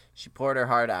queen. She poured her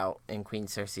heart out, and Queen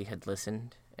Cersei had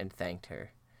listened and thanked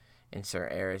her. And Sir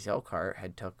Aerys Elkhart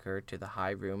had took her to the high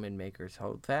room in Maker's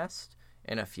Holdfast,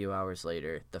 and a few hours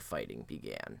later, the fighting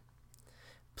began.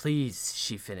 Please,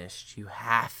 she finished, you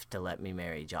have to let me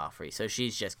marry Joffrey. So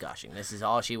she's just gushing. This is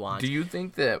all she wants. Do you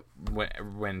think that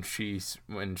when she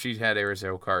had Aerys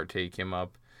Elkhart take him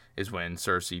up is when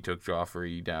Cersei took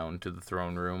Joffrey down to the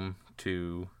throne room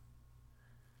to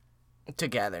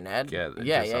gather Ned?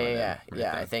 Yeah.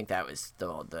 I think that was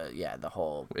the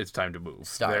whole... It's time to move.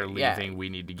 Start, They're leaving. We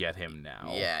need to get him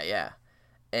now. Yeah.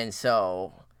 And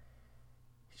so...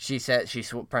 She said,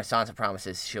 Sansa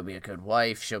promises she'll be a good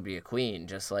wife, she'll be a queen,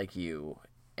 just like you.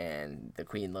 And the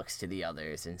queen looks to the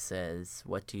others and says,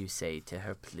 what do you say to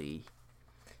her plea?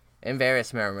 And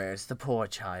Varys murmurs, the poor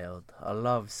child, a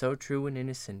love so true and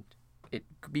innocent. It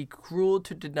could be cruel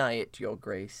to deny it, your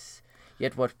grace.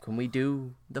 Yet what can we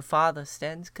do? The father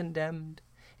stands condemned.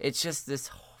 It's just this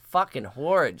fucking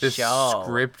horrid this show.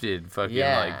 Scripted fucking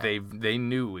like they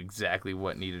knew exactly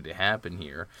what needed to happen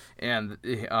here, and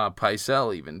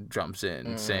Pycelle even jumps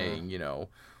in saying,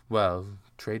 well,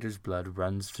 traitor's blood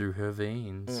runs through her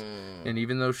veins, and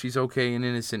even though she's okay and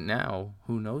innocent now,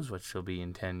 who knows what she'll be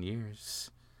in 10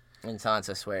 years. And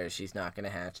Sansa swears she's not going to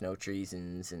hatch no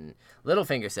treasons, and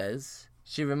Littlefinger says,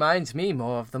 she reminds me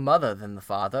more of the mother than the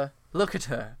father. Look at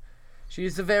her. She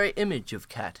is the very image of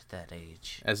Cat at that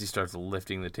age. As he starts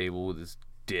lifting the table with his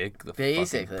dick, the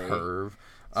Basically. fucking perv.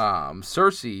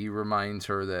 Cersei reminds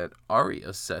her that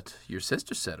your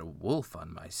sister set a wolf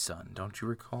on my son, don't you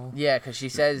recall? Yeah, because she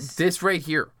says... This right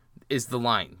here is the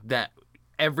line that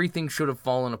everything should have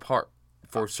fallen apart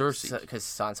for Cersei. Because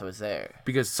Sansa was there.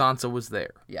 Because Sansa was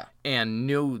there. Yeah. And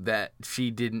knew that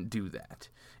she didn't do that.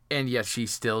 And yet she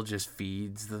still just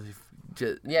feeds the...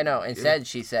 Instead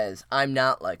she says, I'm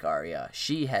not like Arya.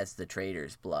 She has the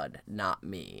traitor's blood, not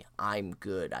me. I'm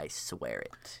good, I swear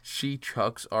it. She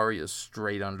chucks Arya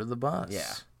straight under the bus.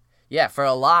 Yeah. Yeah, for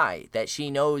a lie that she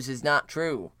knows is not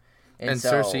true. And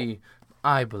so, Cersei,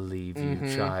 I believe you,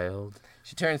 child.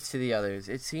 She turns to the others.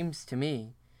 It seems to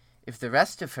me, if the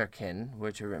rest of her kin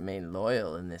were to remain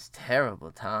loyal in this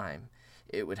terrible time,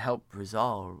 it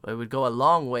would go a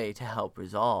long way to help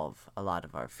resolve a lot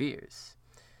of our fears.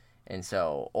 And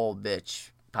so old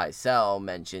bitch Pycelle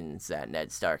mentions that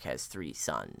Ned Stark has 3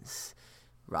 sons,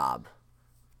 Robb,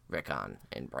 Rickon,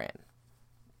 and Bran.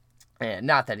 And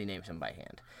not that he names them by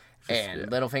hand. And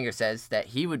Littlefinger says that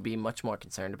he would be much more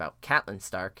concerned about Catelyn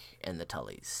Stark and the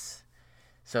Tullys.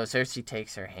 So Cersei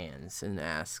takes her hands and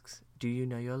asks, "Do you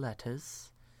know your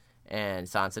letters?" And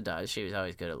Sansa does. She was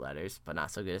always good at letters, but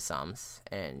not so good at sums.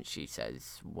 And she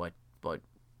says, What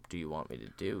do you want me to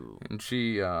do?" And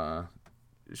she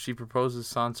proposes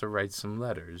Sansa write some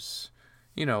letters.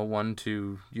 You know, one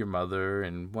to your mother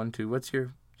and one to, what's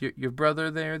your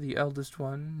brother there, the eldest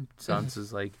one?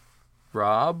 Sansa's like,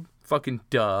 Robb? Fucking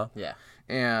duh. Yeah.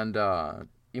 And,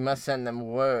 "You must send them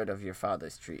word of your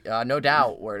father's treason. No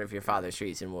doubt word of your father's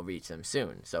treason will reach them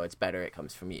soon, so it's better it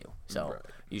comes from you. So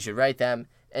you should write them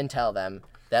and tell them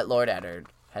that Lord Eddard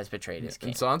has betrayed his king."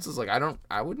 And Sansa's like,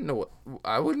 I wouldn't know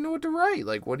what to write.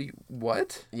 Like,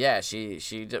 what? Yeah, she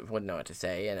wouldn't know what to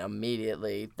say, and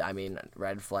immediately,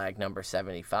 red flag number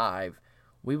 75,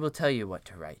 "We will tell you what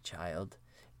to write, child.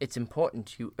 It's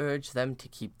important you urge them to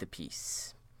keep the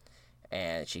peace."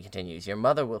 And she continues, "Your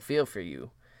mother will fear for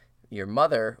you. Your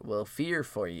mother will fear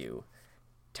for you.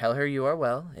 Tell her you are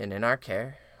well and in our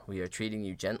care. We are treating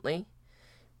you gently.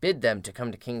 Bid them to come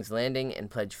to King's Landing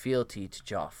and pledge fealty to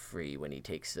Joffrey when he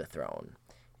takes the throne.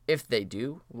 If they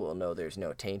do, we'll know there's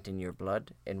no taint in your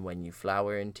blood, and when you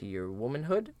flower into your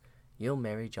womanhood, you'll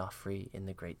marry Joffrey in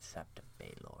the great sept of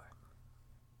Baelor."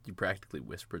 You practically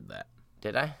whispered that.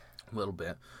 Did I? A little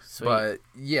bit. Sweet. But,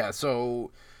 yeah,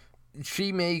 so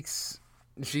she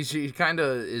kind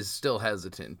of is still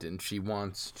hesitant, and she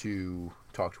wants to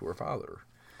talk to her father.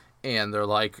 And they're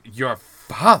like, "Your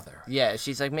father?" Yeah,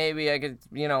 she's like, maybe I could,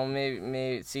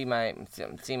 maybe see my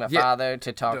father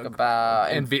to talk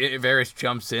about. And Varys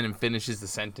jumps in and finishes the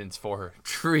sentence for her.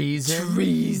 Treason?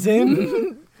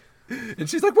 And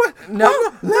she's like, "What?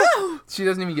 No!" She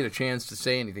doesn't even get a chance to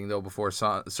say anything, though, before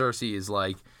Cersei is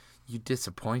like, "You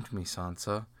disappoint me,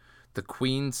 Sansa." The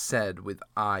queen said with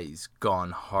eyes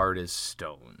gone hard as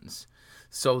stones.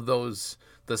 So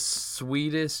the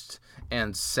sweetest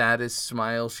and saddest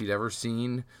smile she'd ever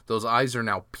seen, those eyes are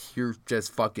now pierced,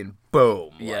 just fucking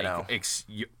boom.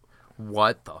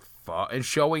 What the fuck? And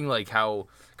showing, like, how,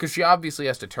 because she obviously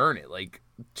has to turn it, like,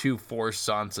 to force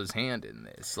Sansa's hand in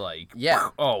this. Like,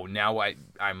 yeah. Oh, now I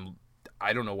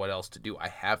don't know what else to do. I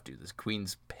have to. This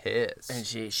queen's pissed. And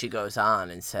she goes on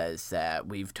and says that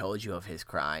we've told you of his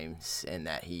crimes and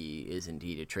that he is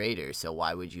indeed a traitor, so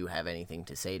why would you have anything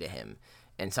to say to him?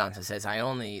 And Sansa says, "I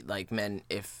only meant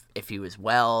if he was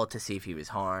well, to see if he was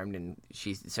harmed." And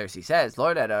Cersei says,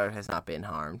 "Lord Eddard has not been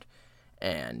harmed."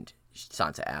 And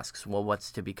Sansa asks, "Well,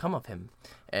 what's to become of him?"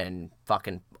 And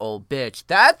fucking old bitch,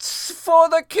 "That's for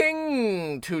the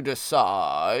king to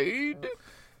decide."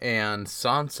 And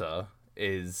Sansa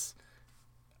is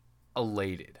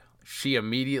elated. She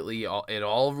immediately, it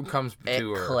all comes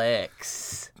to her.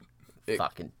 Clicks.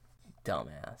 Fucking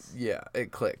dumbass. Yeah,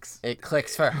 it clicks. It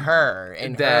clicks for her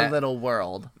in her little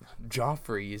world.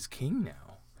 Joffrey is king now.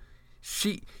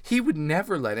 He would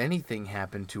never let anything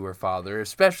happen to her father,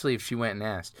 especially if she went and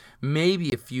asked.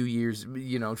 Maybe a few years,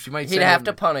 she might. He'd have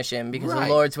to punish him because the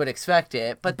lords would expect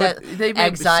it. But they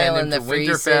exile in the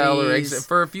free cities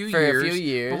for a few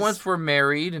years. But once we're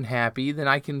married and happy, then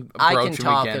I can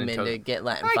talk him into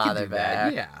letting father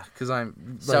back. Yeah, because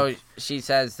I'm. So she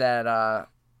says that,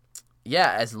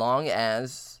 as long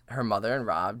as her mother and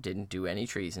Robb didn't do any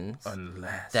treasons,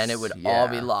 then it would all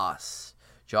be lost.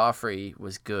 Joffrey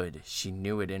was good. She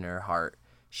knew it in her heart.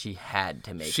 She had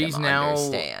to make them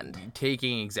understand. She's now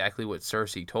taking exactly what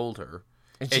Cersei told her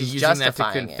and she's using that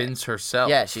to convince herself.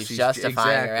 Yeah, she's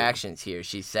justifying her actions here.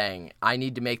 She's saying, I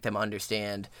need to make them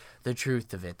understand the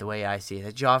truth of it, the way I see it.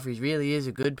 That Joffrey really is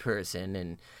a good person,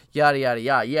 and yada, yada,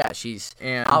 yada.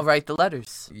 Yeah, I'll write the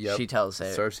letters, she tells her.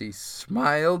 Cersei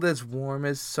smiled as warm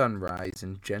as sunrise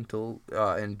and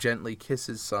gently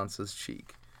kisses Sansa's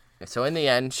cheek. So in the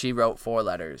end, she wrote 4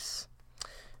 letters.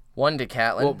 One to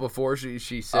Catelyn. Well, before she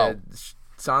said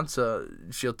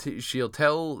Sansa, she'll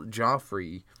tell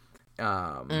Joffrey,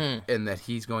 and that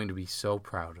he's going to be so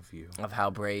proud of you, of how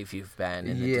brave you've been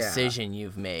and the decision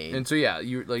you've made. And so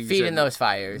you feeding those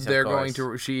fires. They're going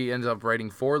to. She ends up writing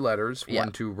 4 letters: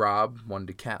 one to Robb, one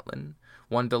to Catelyn,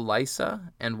 one to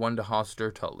Lysa, and one to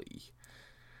Hoster Tully.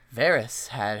 Varys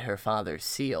had her father's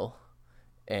seal,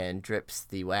 and drips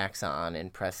the wax on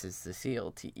and presses the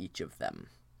seal to each of them.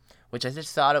 Which I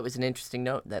just thought it was an interesting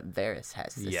note that Varys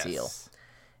has the seal.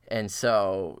 And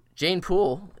so Jane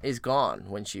Poole is gone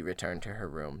when she returned to her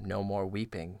room. No more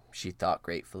weeping, she thought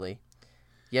gratefully.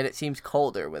 yet it seems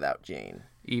colder without Jane.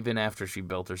 Even after she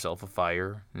built herself a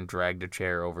fire and dragged a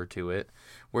chair over to it,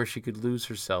 where she could lose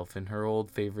herself in her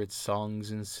old favorite songs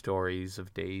and stories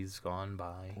of days gone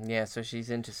by. Yeah, so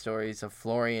she's into stories of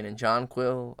Florian and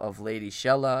Jonquil, of Lady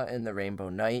Shella and the Rainbow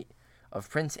Knight, of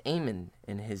Prince Aemon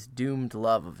and his doomed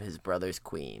love of his brother's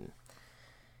queen.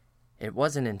 It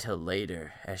wasn't until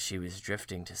later, as she was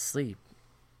drifting to sleep,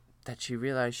 that she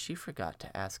realized she forgot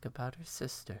to ask about her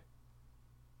sister.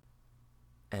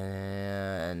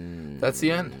 And That's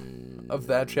the end of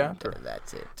that chapter.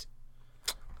 That's it.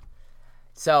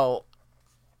 So,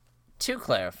 to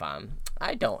clarify,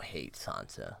 I don't hate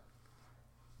Sansa.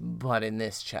 But in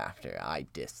this chapter, I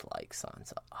dislike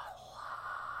Sansa a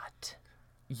lot.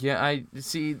 Yeah, I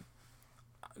see.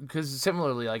 Because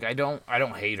similarly, like I don't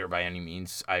hate her by any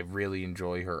means. I really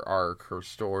enjoy her arc, her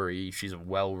story. She's a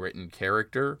well-written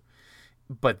character.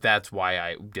 But that's why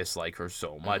I dislike her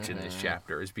so much in this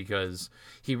chapter, is because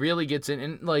he really gets in.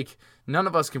 And, like, none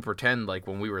of us can pretend, like,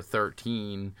 when we were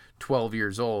 13, 12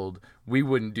 years old, we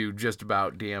wouldn't do just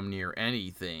about damn near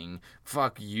anything.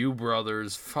 Fuck you,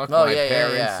 brothers. Fuck my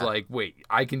parents. Yeah. Like, wait,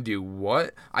 I can do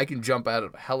what? I can jump out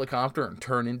of a helicopter and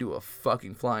turn into a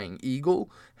fucking flying eagle?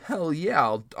 Hell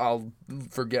yeah, I'll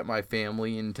forget my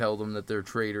family and tell them that they're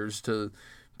traitors to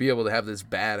be able to have this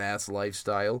badass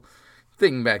lifestyle.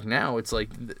 Thinking back now, it's like,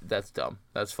 that's dumb.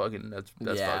 That's fucking, that's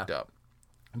fucked up.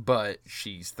 But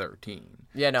she's 13.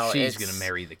 Yeah, no, she's going to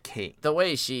marry the king. The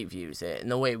way she views it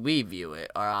and the way we view it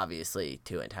are obviously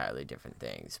two entirely different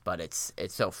things. But it's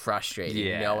so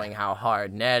frustrating knowing how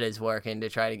hard Ned is working to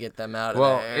try to get them out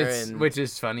of there. Which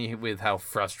is funny with how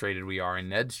frustrated we are in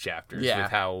Ned's chapters,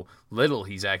 with how little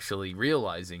he's actually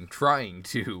realizing, trying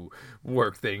to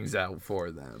work things out for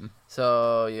them.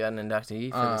 So, you got an inductee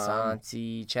for the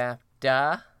Sansa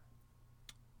chapter?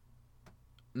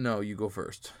 No, you go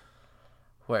first.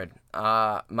 Word.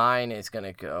 Mine is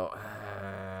gonna go.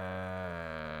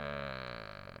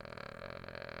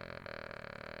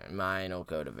 Mine will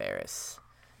go to Varys.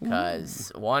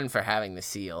 Because, one, for having the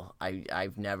seal.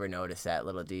 I've never noticed that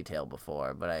little detail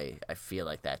before, but I feel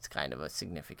like that's kind of a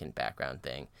significant background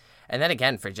thing. And then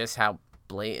again, for just how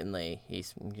blatantly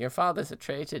your father's a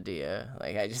traitor, dear.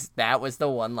 Like, that was the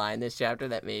one line this chapter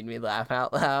that made me laugh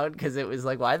out loud, because it was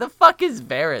like, why the fuck is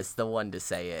Varys the one to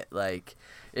say it? Like,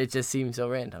 it just seems so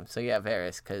random. So yeah,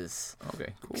 Varys, because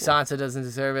Sansa doesn't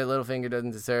deserve it, Littlefinger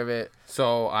doesn't deserve it.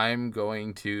 So I'm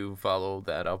going to follow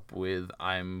that up with,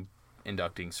 I'm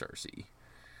inducting Cersei.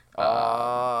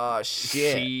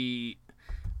 Shit.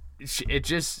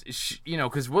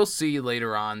 Because we'll see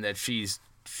later on that she's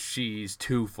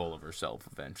too full of herself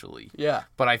eventually. Yeah.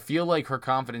 But I feel like her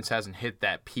confidence hasn't hit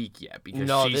that peak yet,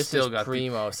 because she's still got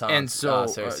primo Sansa. And so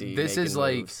Cersei this is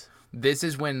like moves. This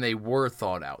is when they were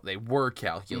thought out. They were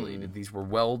calculated. These were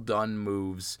well done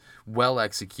moves, well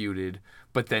executed.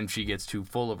 But then she gets too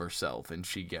full of herself, and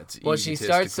she gets she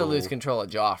starts to lose control of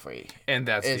Joffrey. And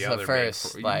that's the other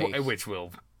first, which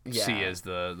we'll see as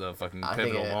the fucking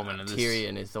pivotal moment in this.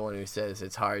 Tyrion is the one who says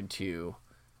it's hard to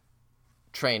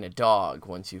train a dog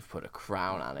once you've put a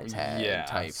crown on its head,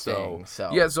 thing.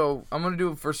 So I'm gonna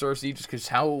do it for Cersei, just because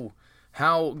how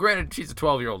granted she's a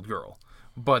 12-year-old girl,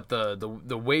 but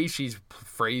the way she's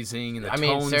phrasing and the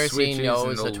tone switches, Cersei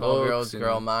knows and a 12-year-old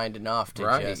girl mind enough to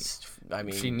just. I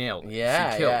mean, she nailed it.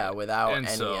 Yeah, she killed yeah, it. without any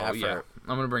effort. Yeah,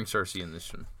 I'm gonna bring Cersei in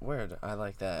this one. Word, I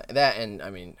like that. That, and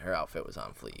I mean, her outfit was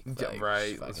on fleek. Like,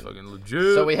 right, that's fucking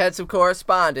legit. So we had some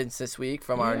correspondence this week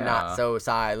from our not so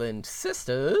silent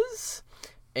sisters,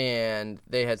 and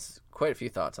they had quite a few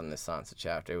thoughts on this Sansa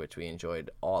chapter, which we enjoyed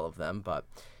all of them. But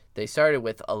they started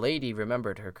with, a lady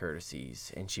remembered her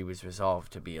courtesies, and she was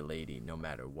resolved to be a lady no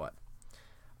matter what.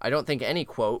 I don't think any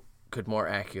quote could more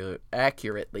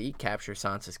accurately capture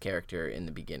Sansa's character in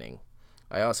the beginning.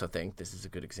 I also think this is a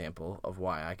good example of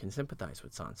why I can sympathize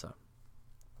with Sansa.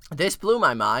 This blew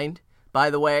my mind, by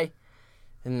the way.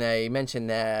 And they mentioned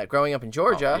that growing up in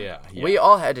Georgia, we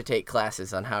all had to take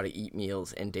classes on how to eat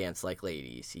meals and dance like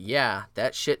ladies. Yeah,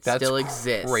 that shit still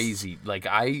exists. Crazy. Like,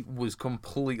 I was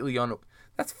completely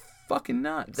That's fucking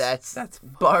nuts. That's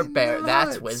barbaric.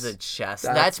 That's wizard chess.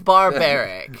 That's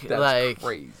barbaric. That's like,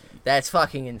 crazy. That's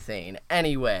fucking insane.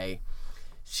 Anyway,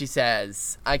 she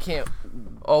says, I can't...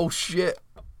 Oh, shit.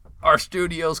 Our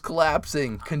studio's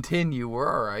collapsing. Continue.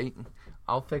 We're all right.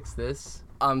 I'll fix this.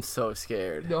 I'm so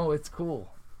scared. No, it's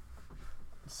cool.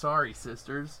 Sorry,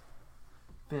 sisters.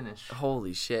 Finish.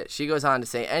 Holy shit. She goes on to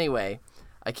say, anyway,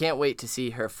 I can't wait to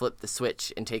see her flip the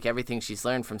switch and take everything she's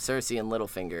learned from Cersei and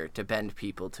Littlefinger to bend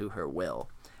people to her will.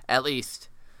 At least,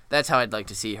 that's how I'd like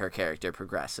to see her character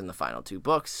progress in the final 2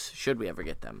 books, should we ever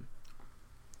get them.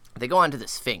 They go on to the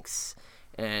Sphinx,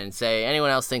 and say, anyone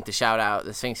else think the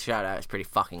Sphinx shout out is pretty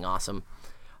fucking awesome.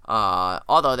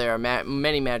 Although there are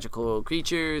many magical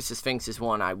creatures, the Sphinx is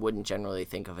one I wouldn't generally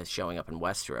think of as showing up in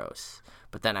Westeros.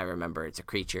 But then I remember it's a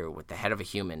creature with the head of a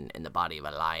human and the body of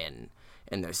a lion,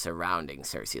 and they're surrounding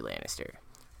Cersei Lannister.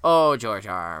 Oh, George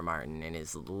R.R. Martin and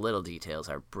his little details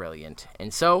are brilliant.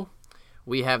 And so,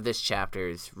 we have this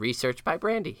chapter's research by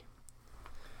Brandy.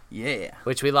 Yeah.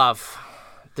 Which we love.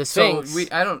 The Sphinx.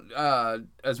 So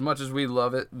as much as we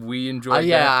love it, we enjoy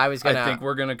yeah, that. I think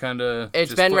we're gonna kind of.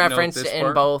 It's been referenced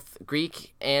in both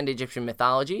Greek and Egyptian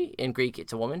mythology. In Greek,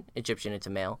 it's a woman. Egyptian, it's a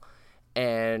male.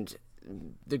 And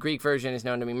the Greek version is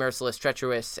known to be merciless,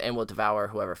 treacherous, and will devour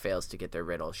whoever fails to get their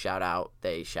riddle.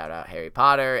 They shout out Harry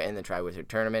Potter in the Triwizard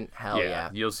Tournament. Hell yeah.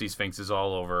 You'll see Sphinxes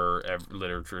all over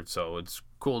literature, so it's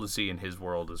cool to see in his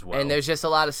world as well. And there's just a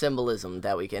lot of symbolism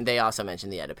that we can. They also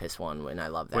mentioned the Oedipus one, and I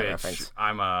love that reference.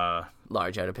 I'm a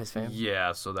large Oedipus fan.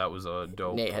 Yeah, so that was a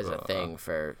dope. Nate has a thing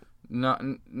for for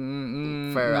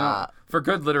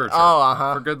good literature.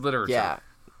 Oh, for good literature. Yeah.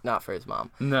 Not for his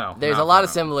mom. No. There's a lot of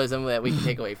symbolism that we can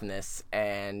take away from this,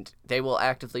 and they will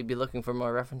actively be looking for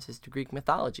more references to Greek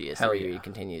mythology as the reread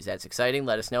continues. That's exciting.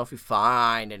 Let us know if you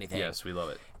find anything. Yes, we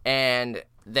love it. And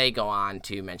they go on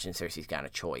to mention Cersei's got a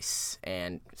choice,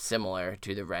 and similar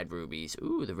to the red rubies.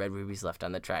 Ooh, the red rubies left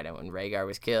on the trident when Rhaegar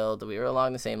was killed. We were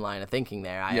along the same line of thinking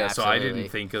there. So I didn't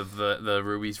think of the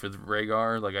rubies for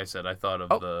Rhaegar. Like I said, I thought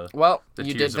of the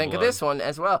you did think of this one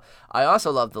as well. I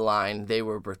also love the line, they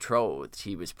were betrothed.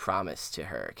 He was promised to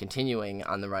her. Continuing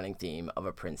on the running theme of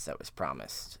a prince that was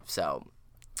promised. So,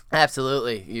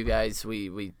 absolutely, you guys,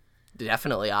 we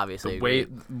definitely, obviously,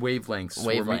 wavelengths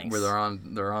where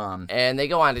they're on, and they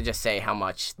go on to just say how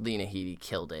much Lena Headey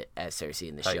killed it as Cersei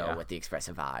in the show with the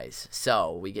expressive eyes.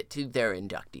 So we get to their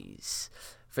inductees.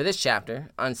 For this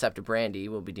chapter, Unsepta Brandy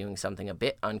will be doing something a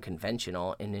bit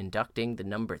unconventional in inducting the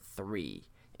number 3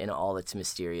 in all its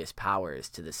mysterious powers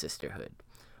to the sisterhood.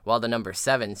 While the number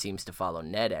 7 seems to follow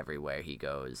Ned everywhere he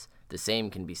goes, the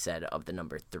same can be said of the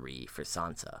number 3 for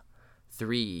Sansa.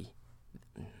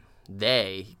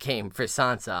 They came for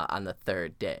Sansa on the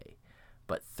 3rd day,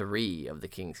 but 3 of the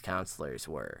king's counselors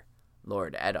were.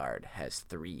 Lord Eddard has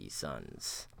 3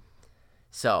 sons.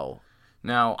 So,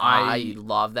 now I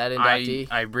love that inductee.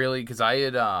 I really, because I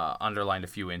had underlined a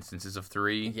few instances of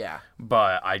 3. Yeah.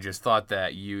 But I just thought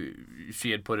that she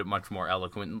had put it much more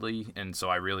eloquently, and so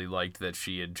I really liked that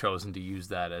she had chosen to use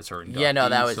that as her inductee. Yeah, no,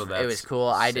 it was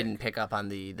cool. Sick. I didn't pick up on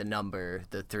the number,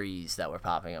 the 3s that were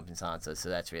popping up in Sansa, so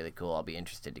that's really cool. I'll be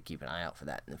interested to keep an eye out for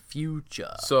that in the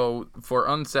future. So for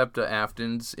Unsepta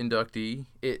Afton's inductee,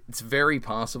 it's very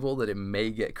possible that it may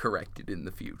get corrected in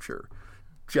the future,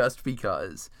 just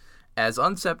because. As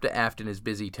Unsepta Afton is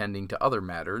busy tending to other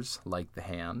matters, like the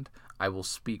hand, I will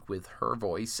speak with her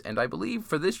voice, and I believe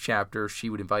for this chapter she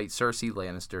would invite Cersei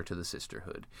Lannister to the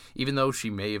sisterhood, even though she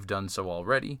may have done so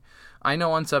already. I know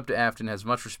Unsepta Afton has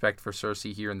much respect for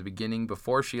Cersei here in the beginning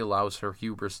before she allows her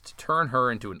hubris to turn her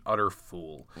into an utter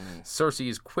fool. Cersei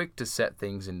is quick to set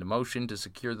things into motion to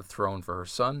secure the throne for her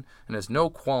son, and has no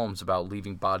qualms about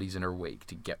leaving bodies in her wake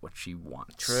to get what she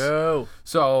wants. True.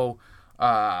 So,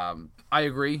 I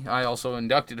agree. I also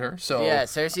inducted her. So yeah,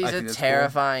 Cersei's a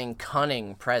terrifying,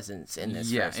 cunning presence in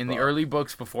this. Yeah, in the early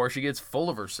books before she gets full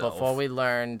of herself. Before we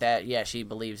learn that, she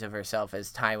believes of herself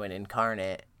as Tywin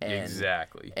incarnate.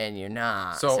 Exactly. And you're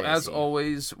not. So Cersei. as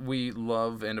always, we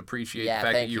love and appreciate the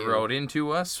fact that you wrote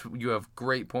into us. You have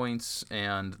great points,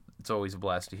 and it's always a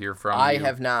blast to hear from you. I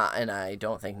have not, and I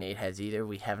don't think Nate has either.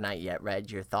 We have not yet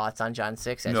read your thoughts on Jon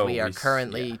 6, as we are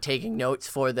currently taking notes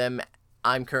for them.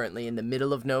 I'm currently in the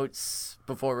middle of notes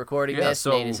before recording this.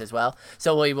 Nate is as well.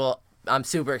 So I'm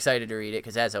super excited to read it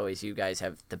because, as always, you guys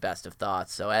have the best of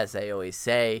thoughts. So as they always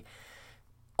say,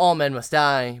 all men must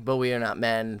die, but we are not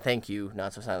men. Thank you,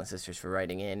 Not So Silent Sisters, for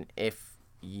writing in. If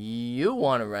you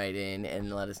want to write in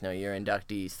and let us know your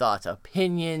inductees' thoughts,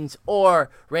 opinions, or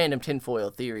random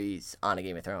tinfoil theories on A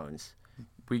Game of Thrones,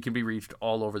 we can be reached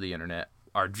all over the internet.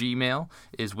 Our Gmail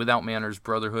is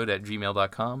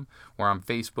withoutmannersbrotherhood@gmail.com. We're on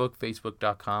Facebook,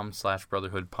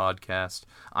 facebook.com/brotherhoodpodcast.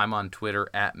 I'm on Twitter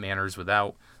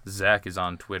 @mannerswithout. Zach is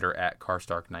on Twitter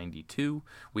 @carstark92.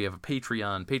 We have a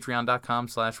Patreon,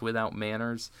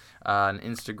 patreon.com/withoutmanners. An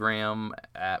Instagram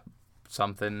at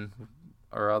something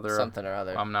or other. Something or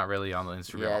other. I'm not really on the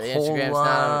Instagram. Yeah, the Instagram's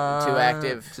not too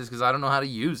active. Just because I don't know how to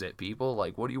use it, people.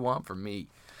 Like, what do you want from me?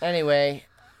 Anyway...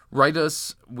 Write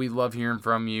us. We love hearing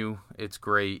from you. It's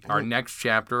great. Our next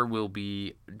chapter will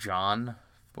be Jon.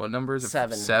 What number is it?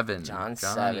 7. Jon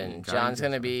 7. Jon's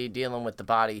going to be dealing with the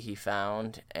body he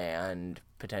found and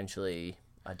potentially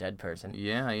a dead person.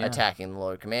 Yeah. Attacking the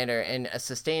Lord Commander and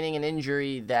sustaining an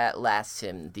injury that lasts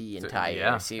him the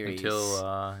entire series.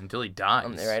 Until he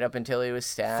dies. Right up until he was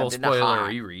stabbed Full in the heart. spoiler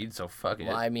reread, so fuck it.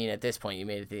 Well, I mean, at this point, you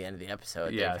made it to the end of the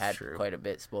episode. Yeah, They've had true. quite a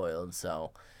bit spoiled,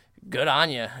 so good on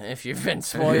you if you've been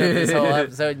spoiled this whole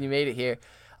episode and you made it here.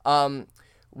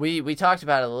 We talked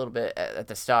about it a little bit at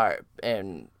the start,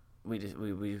 and we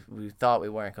thought we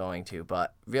weren't going to,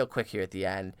 but real quick here at the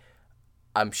end,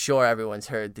 I'm sure everyone's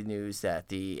heard the news that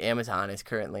the Amazon is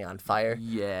currently on fire.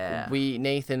 Yeah.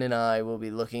 Nathan and I will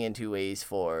be looking into ways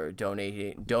for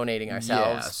donating ourselves.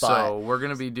 Yeah, so we're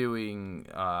going to be doing,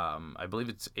 I believe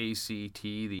it's ACT,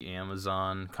 the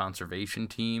Amazon Conservation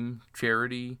Team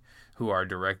charity, who are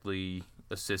directly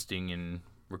assisting in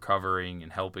recovering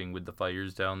and helping with the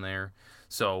fires down there.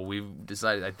 So we've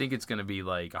decided, I think it's going to be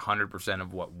like 100%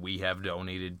 of what we have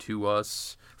donated to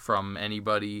us from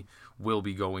anybody will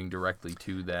be going directly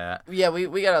to that. Yeah,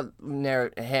 we got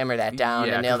to hammer that down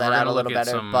and nail that out a little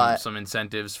better. But some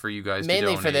incentives for you guys mainly to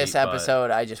donate, for this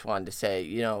episode, I just wanted to say,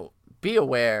 be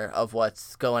aware of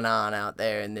what's going on out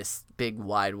there in this big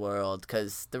wide world,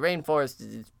 because the rainforest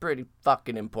is pretty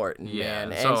fucking important,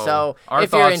 man. And so our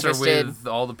if you're thoughts interested, are with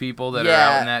all the people that are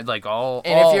out in that, like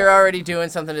if you're already doing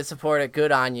something to support it,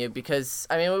 good on you, because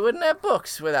I mean we wouldn't have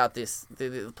books without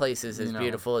the places as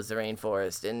beautiful as the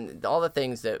rainforest and all the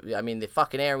things that the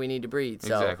fucking air we need to breathe.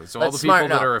 So exactly. So all the people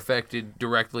that are affected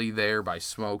directly there by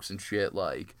smokes and shit,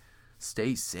 like,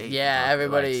 stay safe. Yeah,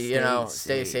 everybody,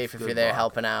 stay safe if you're there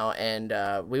helping out.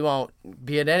 And we won't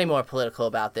be any more political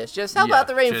about this. Just help out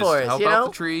the rainforest, help out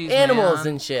the trees, animals man.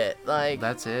 and shit. Like,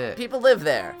 that's it. People live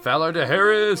there. Fowler to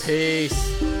Harris.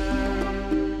 Peace.